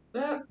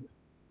that?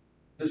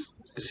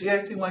 Is he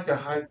acting like a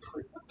high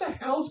priest? What the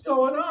hell's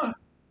going on?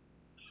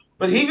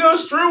 But he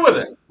goes through with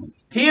it.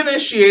 He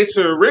initiates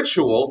a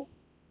ritual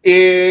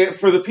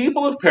for the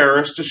people of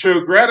Paris to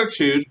show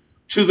gratitude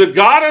to the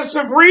Goddess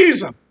of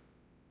Reason.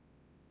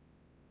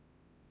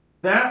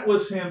 That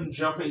was him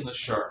jumping the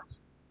shark,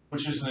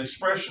 which is an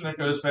expression that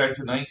goes back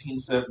to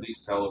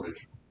 1970s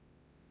television.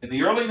 In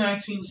the early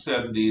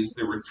 1970s,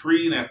 there were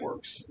 3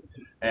 networks,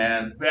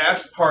 and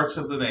vast parts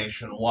of the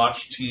nation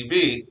watched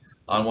TV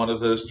on one of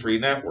those 3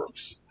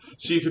 networks.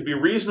 So you could be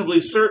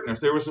reasonably certain if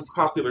there was a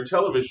popular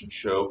television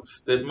show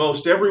that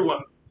most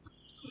everyone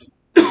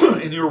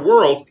in your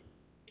world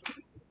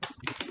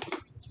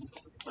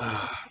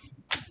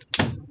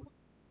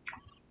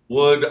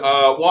would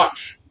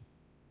watch.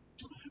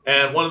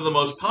 And one of the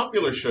most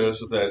popular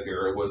shows of that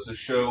era was a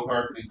show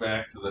harkening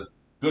back to the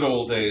good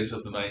old days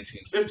of the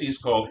 1950s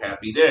called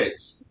Happy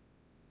Days.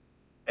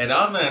 And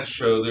on that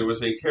show, there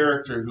was a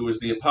character who was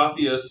the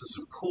apotheosis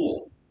of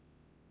cool,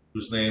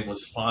 whose name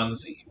was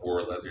Fonzie. He wore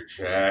a leather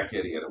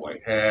jacket, he had a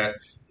white hat,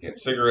 he had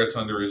cigarettes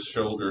under his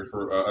shoulder,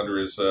 under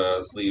his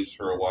sleeves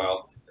for a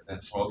while, and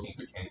then smoking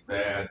became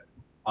bad.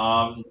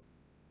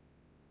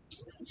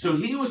 So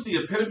he was the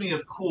epitome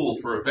of cool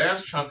for a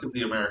vast chunk of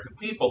the American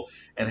people,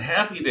 and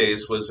Happy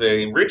Days was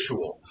a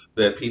ritual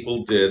that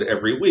people did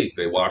every week.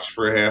 They watched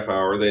for a half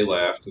hour, they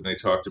laughed, and they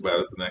talked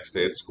about it the next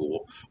day at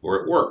school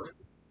or at work.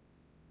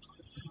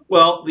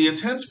 Well, the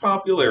intense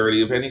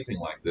popularity of anything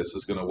like this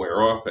is going to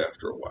wear off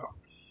after a while.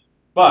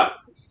 But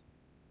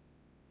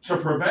to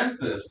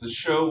prevent this, the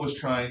show was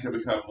trying to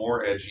become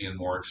more edgy and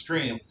more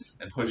extreme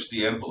and push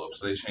the envelope.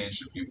 So they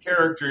changed a few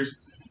characters,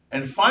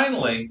 and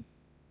finally,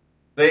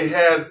 they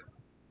had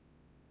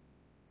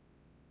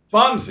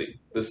Fonzie,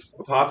 this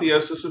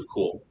apotheosis of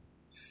cool,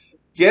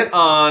 get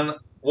on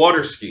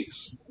water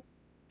skis.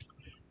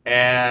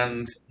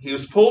 And he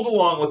was pulled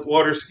along with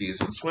water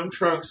skis and swim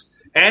trunks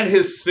and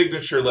his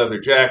signature leather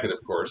jacket,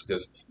 of course,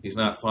 because he's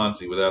not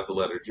Fonzie without the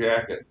leather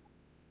jacket.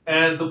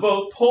 And the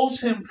boat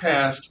pulls him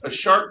past a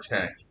shark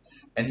tank,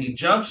 and he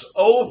jumps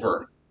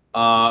over,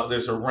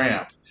 there's a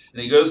ramp,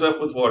 and he goes up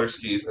with water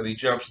skis, and he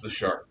jumps the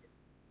shark.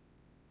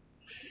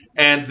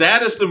 And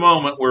that is the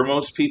moment where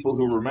most people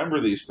who remember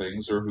these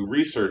things or who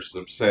research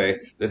them say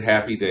that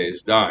Happy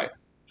Days died.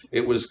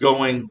 It was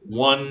going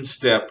one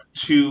step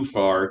too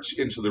far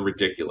into the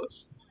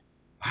ridiculous.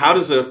 How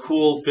does a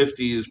cool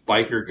 50s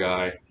biker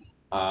guy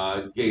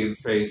gain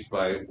face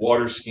by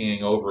water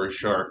skiing over a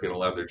shark in a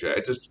leather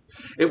jacket?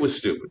 It was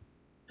stupid.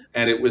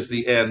 And it was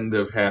the end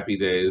of Happy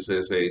Days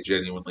as a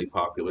genuinely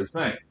popular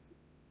thing.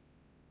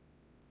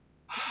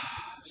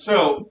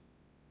 So,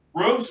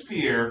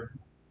 Robespierre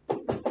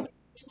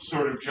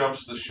sort of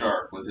jumps the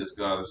shark with his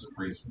Goddess of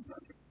Reason.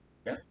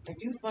 Yeah. I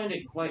do find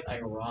it quite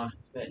ironic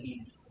that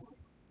he's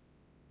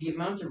the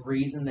amount of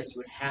reason that you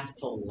would have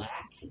to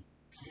lack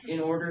in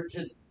order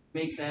to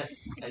make that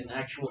an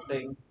actual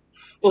thing.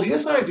 Well,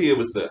 his idea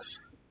was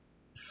this.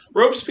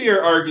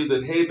 Robespierre argued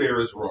that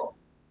Hebert is wrong.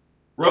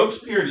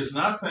 Robespierre does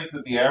not think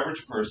that the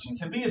average person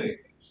can be an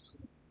atheist.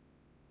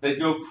 They'd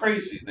go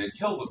crazy. They'd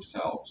kill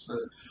themselves.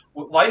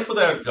 Life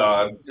without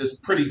God is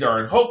pretty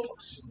darn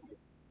hopeless.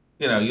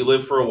 You know, you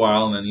live for a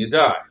while and then you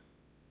die.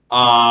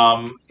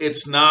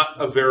 It's not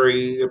a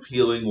very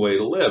appealing way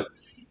to live.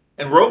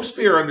 And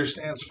Robespierre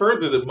understands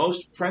further that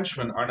most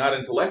Frenchmen are not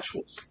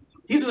intellectuals.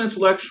 He's an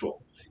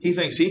intellectual. He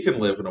thinks he can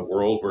live in a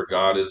world where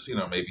God is,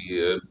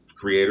 maybe a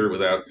creator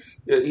without,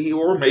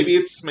 or maybe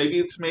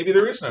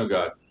there is no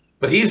God.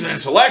 But he's an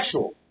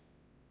intellectual.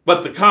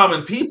 But the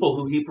common people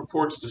who he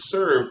purports to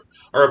serve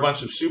are a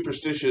bunch of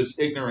superstitious,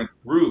 ignorant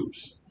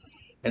rubes.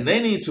 And they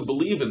need to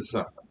believe in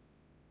something.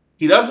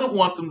 He doesn't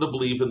want them to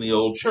believe in the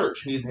old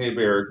church. He and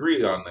Hebert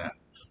agree on that.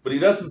 But he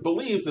doesn't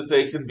believe that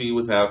they can be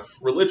without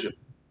religion.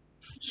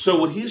 So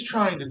what he's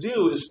trying to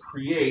do is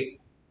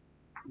create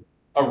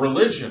a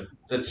religion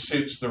that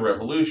suits the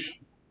revolution,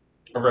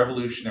 a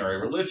revolutionary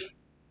religion.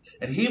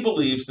 And he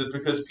believes that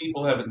because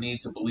people have a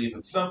need to believe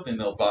in something,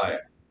 they'll buy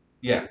it.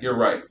 Yeah, you're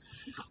right.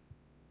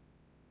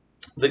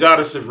 The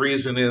Goddess of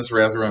Reason is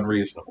rather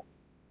unreasonable.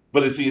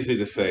 But it's easy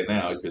to say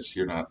now because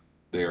you're not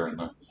there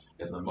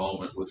in the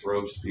moment with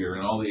Robespierre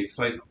and all the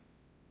excitement.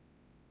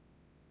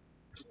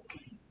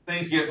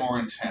 Things get more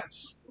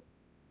intense.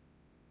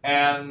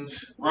 And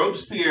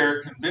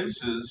Robespierre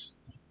convinces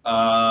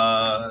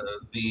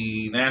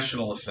the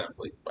National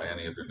Assembly, by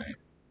any other name,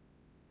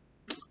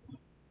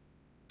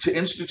 to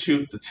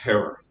institute the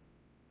terror.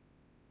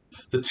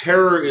 The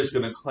terror is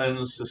going to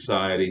cleanse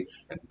society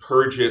and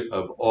purge it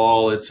of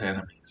all its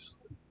enemies.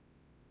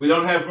 We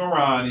don't have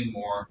Marat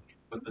anymore,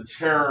 but the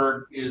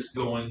terror is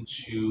going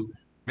to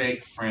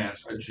make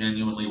France a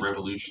genuinely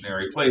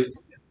revolutionary place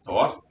in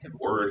thought, in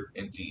word,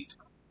 in deed.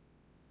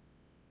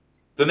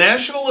 The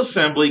National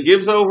Assembly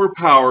gives over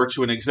power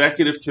to an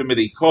executive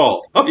committee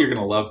called, oh, you're going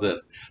to love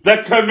this,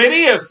 the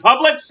Committee of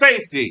Public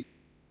Safety.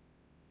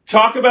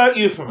 Talk about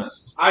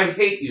euphemisms. I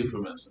hate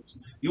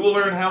euphemisms. You will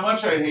learn how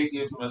much I hate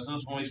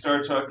euphemisms when we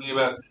start talking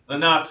about the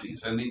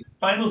Nazis and the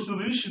final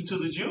solution to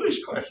the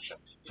Jewish question.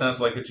 Sounds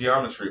like a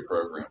geometry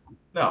program.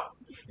 No,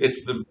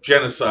 it's the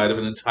genocide of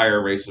an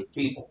entire race of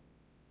people.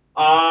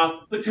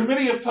 The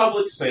Committee of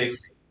Public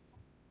Safety.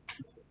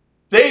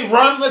 They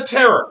run the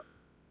terror.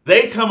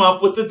 They come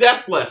up with the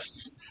death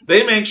lists.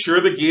 They make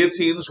sure the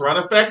guillotines run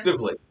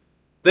effectively.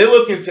 They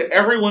look into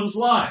everyone's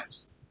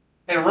lives.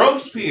 And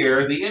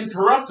Robespierre, the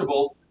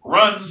incorruptible,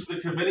 runs the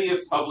Committee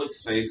of Public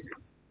Safety.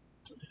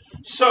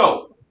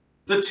 So,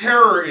 the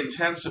terror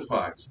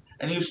intensifies,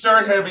 and you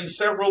start having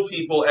several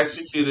people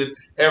executed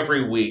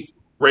every week,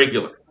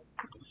 regular.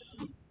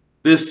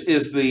 This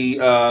is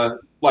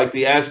like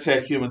the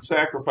Aztec human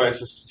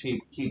sacrifices to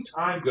keep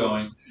time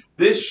going.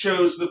 This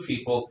shows the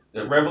people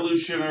that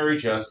revolutionary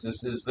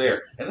justice is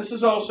there. And this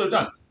is also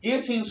done.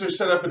 Guillotines are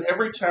set up in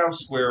every town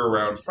square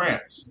around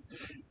France.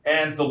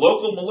 And the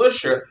local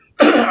militia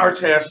are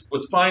tasked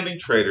with finding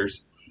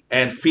traitors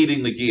and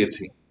feeding the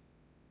guillotine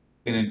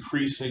in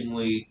increasing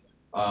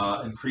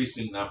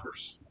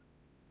numbers.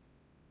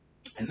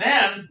 And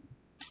then,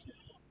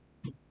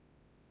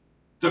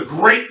 the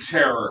Great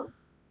Terror,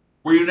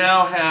 where you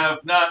now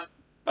have not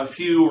a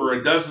few or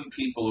a dozen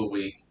people a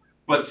week,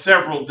 but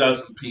several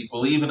dozen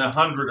people, even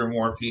 100 or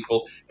more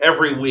people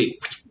every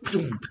week.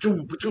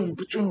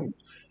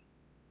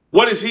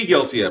 What is he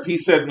guilty of? He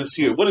said,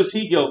 Monsieur. What is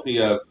he guilty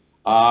of?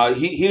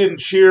 He didn't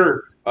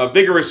cheer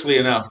vigorously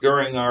enough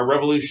during our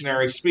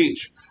revolutionary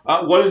speech.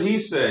 What did he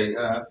say?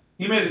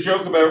 He made a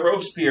joke about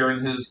Robespierre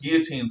and his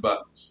guillotine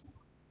buttons.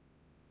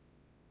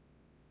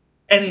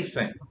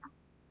 Anything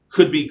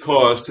could be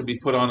caused to be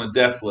put on a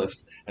death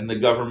list, and the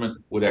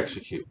government would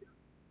execute.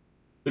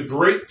 The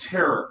Great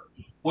Terror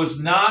was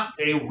not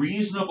a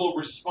reasonable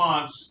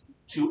response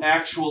to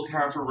actual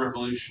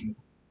counter-revolution.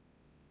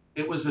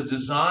 It was a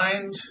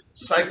designed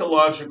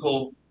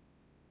psychological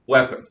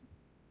weapon.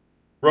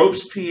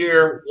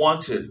 Robespierre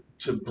wanted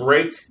to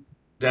break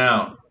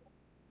down,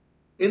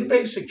 in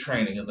basic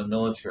training in the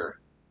military,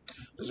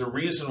 there's a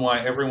reason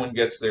why everyone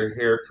gets their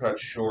hair cut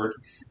short,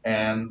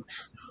 and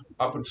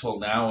up until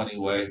now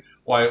anyway,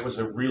 why it was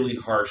a really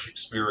harsh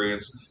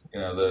experience. You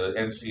know, the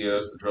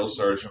NCOs, the drill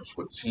sergeants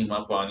would team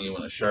up on you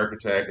in a shark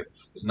attack, and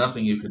there's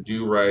nothing you could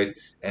do right,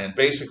 and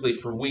basically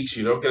for weeks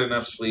you don't get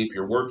enough sleep,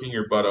 you're working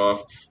your butt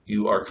off,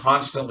 you are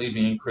constantly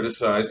being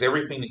criticized,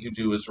 everything that you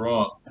do is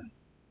wrong.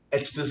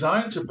 It's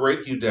designed to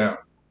break you down.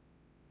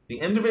 The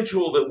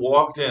individual that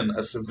walked in,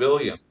 a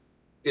civilian,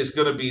 is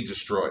going to be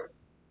destroyed.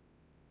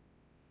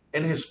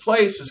 In his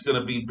place is going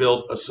to be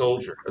built a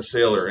soldier, a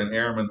sailor, an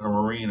airman, a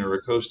marine, or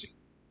a coastie.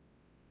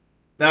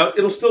 Now,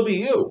 it'll still be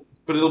you,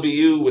 but it'll be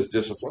you with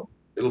discipline.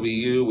 It'll be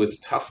you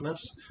with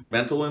toughness,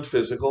 mental and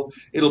physical.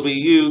 It'll be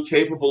you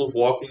capable of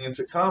walking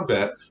into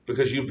combat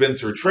because you've been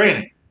through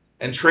training.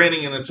 And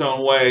training in its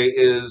own way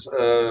is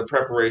a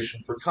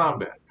preparation for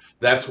combat.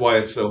 That's why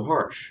it's so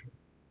harsh.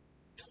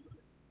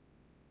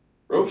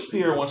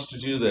 Robespierre wants to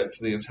do that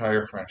to the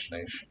entire French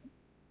nation,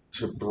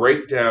 to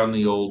break down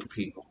the old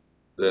people.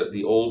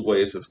 The old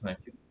ways of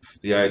thinking,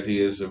 the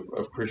ideas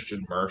of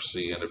Christian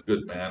mercy and of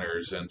good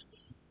manners and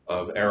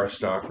of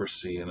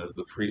aristocracy and of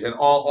the and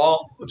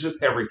all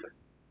just everything.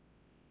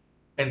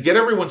 And get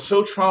everyone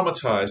so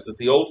traumatized that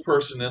the old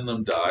person in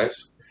them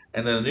dies,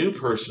 and then a new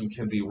person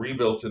can be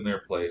rebuilt in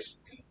their place,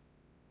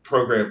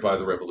 programmed by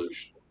the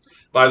revolution.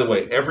 By the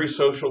way, every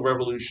social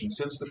revolution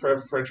since the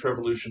French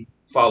Revolution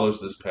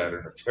follows this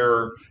pattern of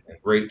terror and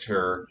great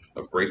terror,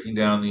 of breaking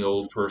down the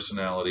old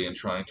personality and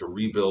trying to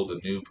rebuild a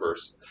new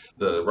person.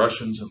 The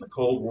Russians in the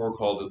Cold War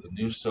called it the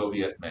new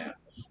Soviet man.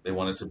 They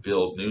wanted to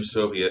build new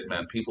Soviet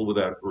men, people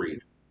without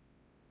greed.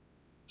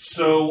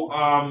 So,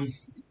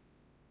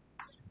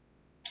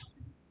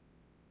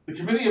 the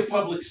Committee of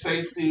Public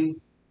Safety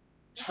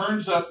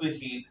turns up the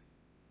heat,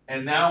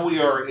 and now we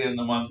are in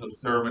the month of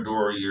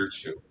Thermidor, year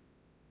 2.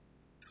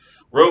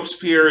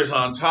 Robespierre is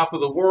on top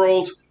of the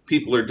world.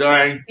 People are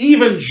dying.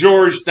 Even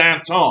Georges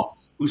Danton,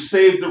 who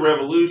saved the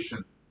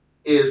revolution,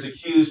 is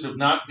accused of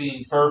not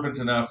being fervent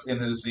enough in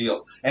his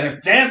zeal. And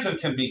if Danton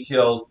can be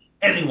killed,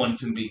 anyone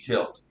can be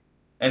killed.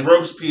 And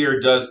Robespierre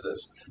does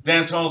this.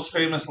 Danton's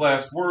famous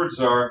last words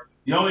are,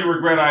 "The only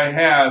regret I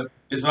have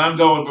is that I'm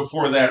going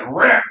before that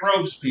rat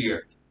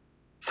Robespierre."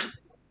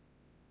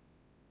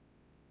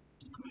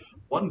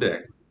 One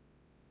day,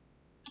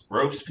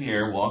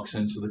 Robespierre walks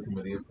into the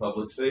Committee of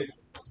Public Safety.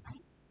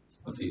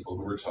 The people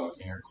who were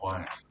talking are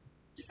quiet.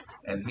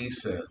 And he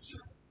says,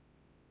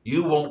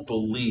 "You won't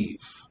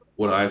believe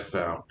what I've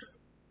found.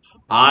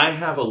 I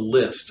have a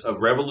list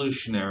of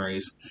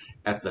revolutionaries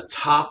at the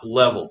top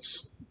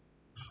levels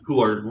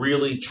who are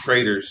really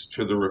traitors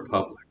to the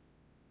Republic.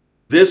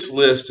 This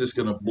list is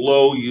going to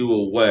blow you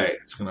away.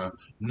 It's going to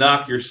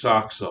knock your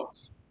socks off."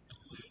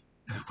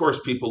 And of course,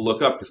 people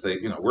look up because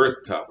we're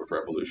at the top of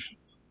revolution.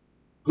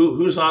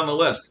 Who's on the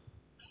list?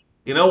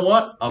 You know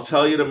what? I'll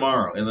tell you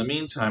tomorrow. In the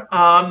meantime,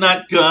 I'm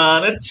not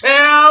gonna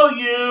tell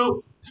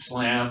you.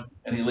 Slam,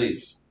 and he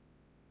leaves.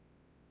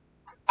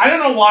 I don't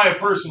know why a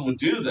person would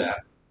do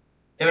that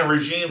in a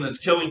regime that's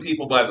killing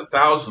people by the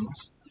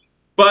thousands,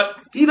 but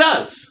he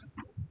does.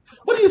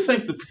 What do you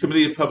think the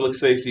Committee of Public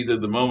Safety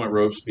did the moment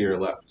Robespierre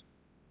left?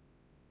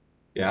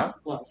 Yeah?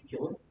 Plot to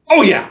kill him.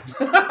 Oh, yeah.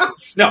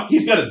 No,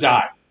 he's got to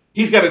die.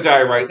 He's got to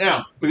die right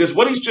now, because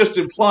what he's just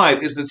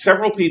implied is that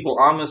several people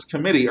on this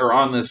committee are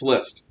on this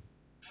list.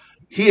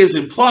 He has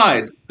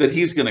implied that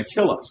he's going to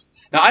kill us.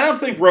 Now, I don't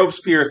think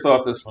Robespierre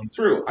thought this one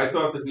through. I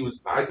think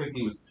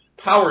he was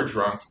power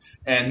drunk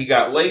and he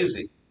got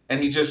lazy.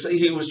 And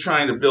he was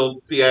trying to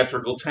build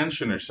theatrical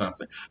tension or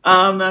something.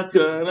 I'm not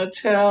going to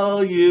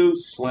tell you,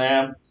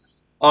 slam.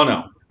 Oh,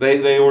 no.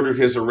 They ordered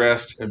his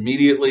arrest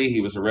immediately.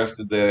 He was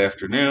arrested that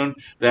afternoon.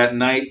 That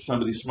night,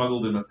 somebody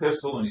smuggled him a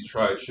pistol and he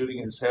tried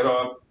shooting his head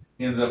off.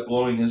 He ended up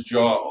blowing his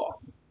jaw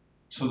off.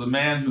 So the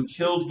man who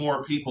killed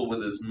more people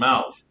with his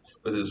mouth,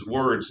 with his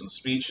words and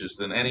speeches,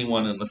 than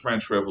anyone in the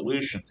French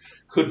Revolution,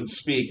 couldn't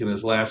speak in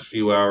his last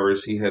few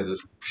hours. He had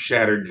this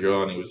shattered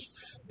jaw and he was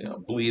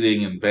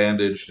bleeding and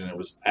bandaged, and it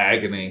was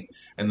agony.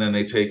 And then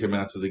they take him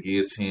out to the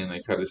guillotine.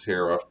 They cut his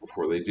hair off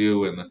before they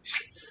do,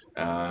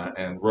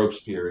 and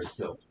Robespierre is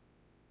killed.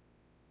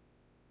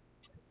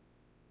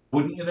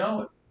 Wouldn't you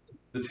know it?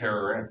 The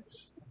terror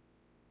ends.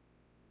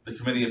 The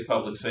Committee of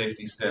Public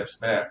Safety steps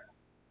back.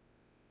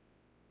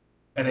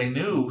 And a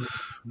new,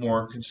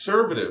 more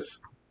conservative,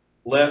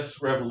 less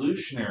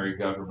revolutionary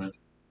government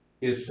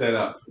is set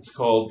up. It's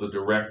called the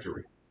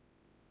Directory.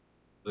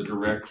 The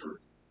Directory.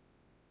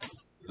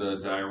 The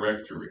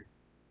Directory.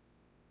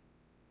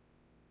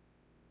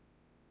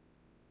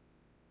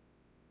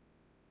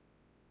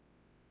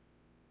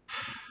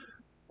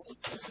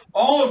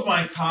 All of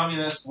my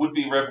communist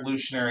would-be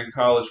revolutionary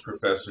college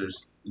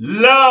professors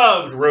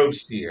loved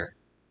Robespierre,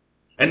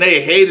 and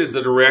they hated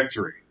the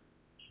Directory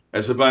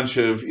as a bunch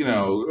of,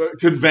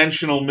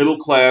 conventional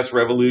middle-class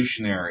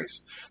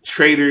revolutionaries,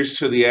 traitors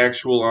to the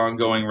actual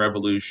ongoing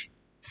revolution.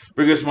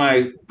 Because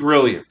my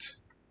brilliant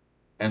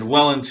and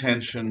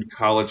well-intentioned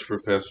college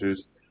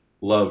professors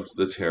loved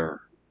the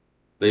terror.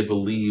 They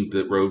believed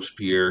that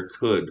Robespierre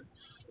could,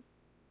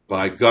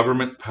 by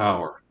government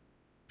power,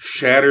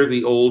 shatter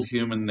the old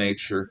human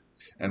nature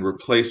and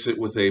replace it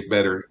with a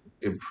better,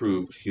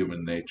 improved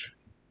human nature.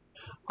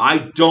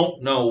 I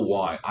don't know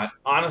why. I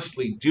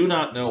honestly do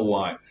not know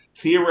why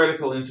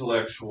theoretical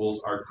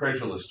intellectuals are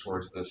credulous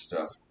towards this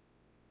stuff.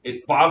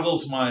 It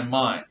boggles my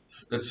mind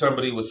that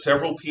somebody with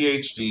several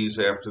PhDs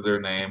after their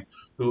name,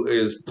 who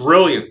is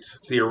brilliant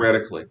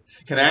theoretically,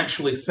 can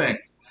actually think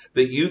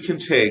that you can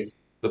take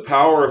the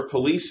power of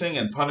policing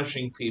and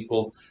punishing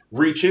people,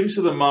 reach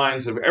into the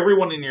minds of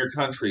everyone in your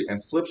country,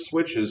 and flip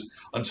switches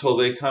until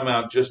they come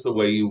out just the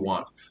way you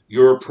want.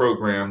 You're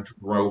programmed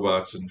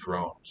robots and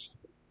drones.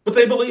 But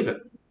they believe it.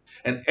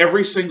 And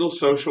every single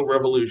social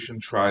revolution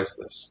tries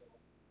this.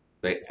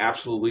 They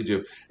absolutely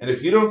do. And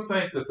if you don't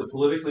think that the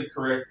politically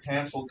correct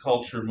cancel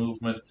culture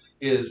movement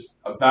is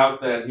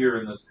about that here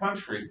in this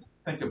country,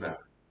 think about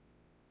it.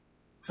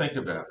 Think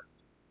about it.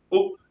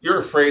 Oh, you're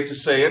afraid to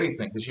say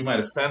anything because you might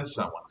offend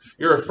someone.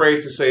 You're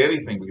afraid to say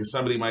anything because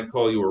somebody might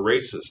call you a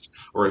racist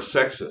or a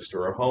sexist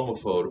or a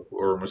homophobe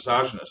or a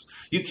misogynist.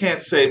 You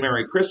can't say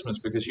Merry Christmas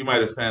because you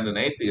might offend an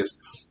atheist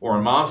or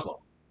a Muslim.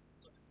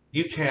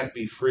 You can't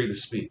be free to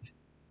speak.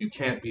 You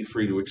can't be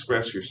free to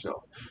express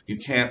yourself. You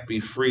can't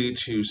be free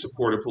to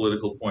support a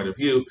political point of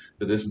view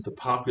that isn't the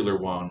popular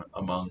one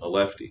among the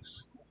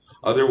lefties.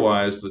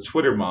 Otherwise, the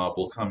Twitter mob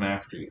will come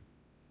after you.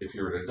 If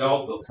you're an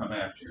adult, they'll come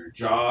after your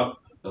job.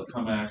 They'll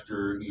come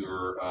after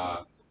your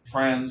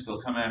friends.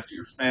 They'll come after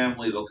your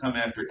family. They'll come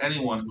after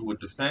anyone who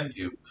would defend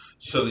you,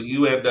 so that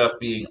you end up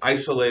being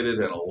isolated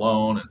and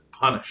alone and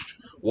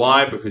punished.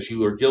 Why? Because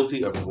you are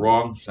guilty of the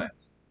wrong thing.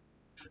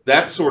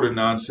 That sort of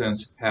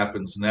nonsense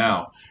happens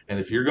now. And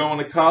if you're going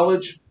to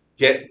college,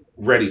 get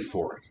ready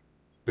for it,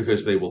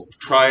 because they will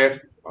try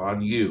it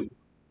on you.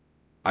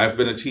 I've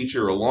been a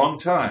teacher a long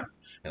time,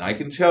 and I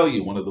can tell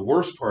you one of the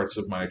worst parts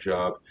of my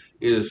job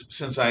is,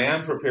 since I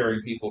am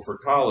preparing people for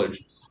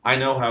college, I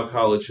know how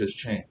college has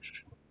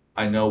changed.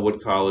 I know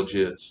what college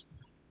is.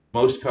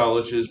 Most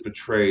colleges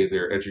betray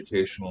their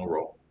educational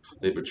role.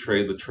 They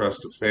betray the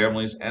trust of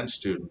families and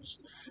students.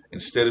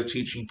 Instead of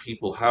teaching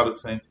people how to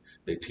think,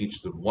 they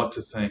teach them what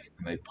to think,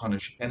 and they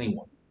punish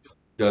anyone who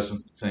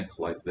doesn't think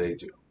like they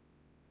do.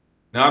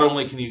 Not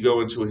only can you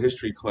go into a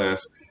history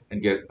class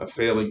and get a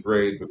failing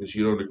grade because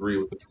you don't agree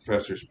with the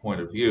professor's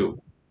point of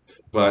view,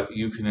 but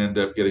you can end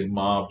up getting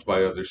mobbed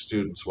by other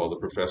students while the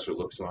professor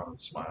looks on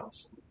and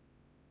smiles.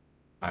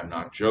 I'm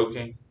not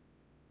joking.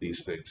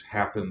 These things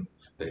happen.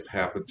 They've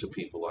happened to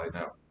people I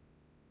know.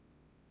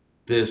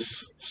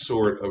 This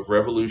sort of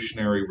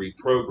revolutionary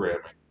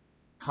reprogramming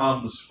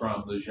comes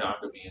from the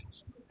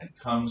Jacobins and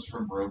comes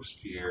from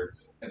Robespierre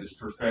and is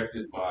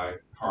perfected by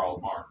Karl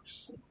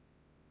Marx.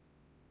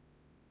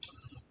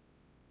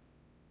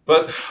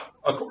 But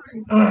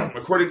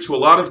according to a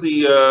lot of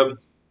the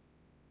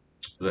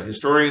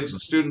historians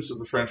and students of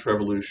the French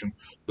Revolution,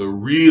 the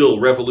real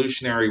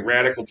revolutionary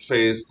radical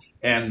phase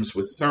ends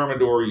with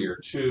Thermidor Year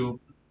 2,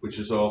 which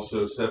is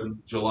also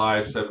July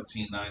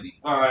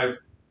 1795,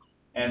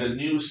 and a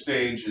new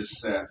stage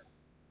is set,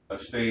 a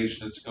stage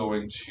that's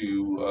going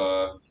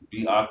to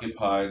be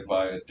occupied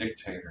by a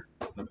dictator,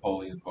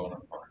 Napoleon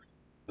Bonaparte.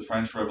 The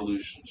French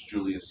Revolution is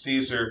Julius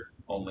Caesar,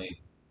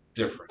 only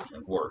different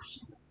and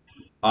worse.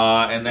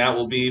 And that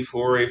will be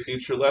for a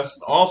future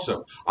lesson.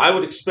 Also, I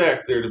would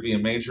expect there to be a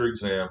major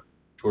exam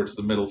towards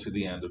the middle to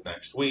the end of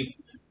next week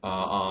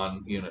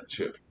on Unit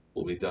 2.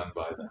 We'll be done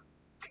by then.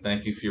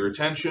 Thank you for your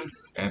attention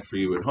and for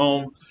you at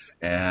home,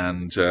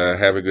 and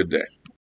have a good day.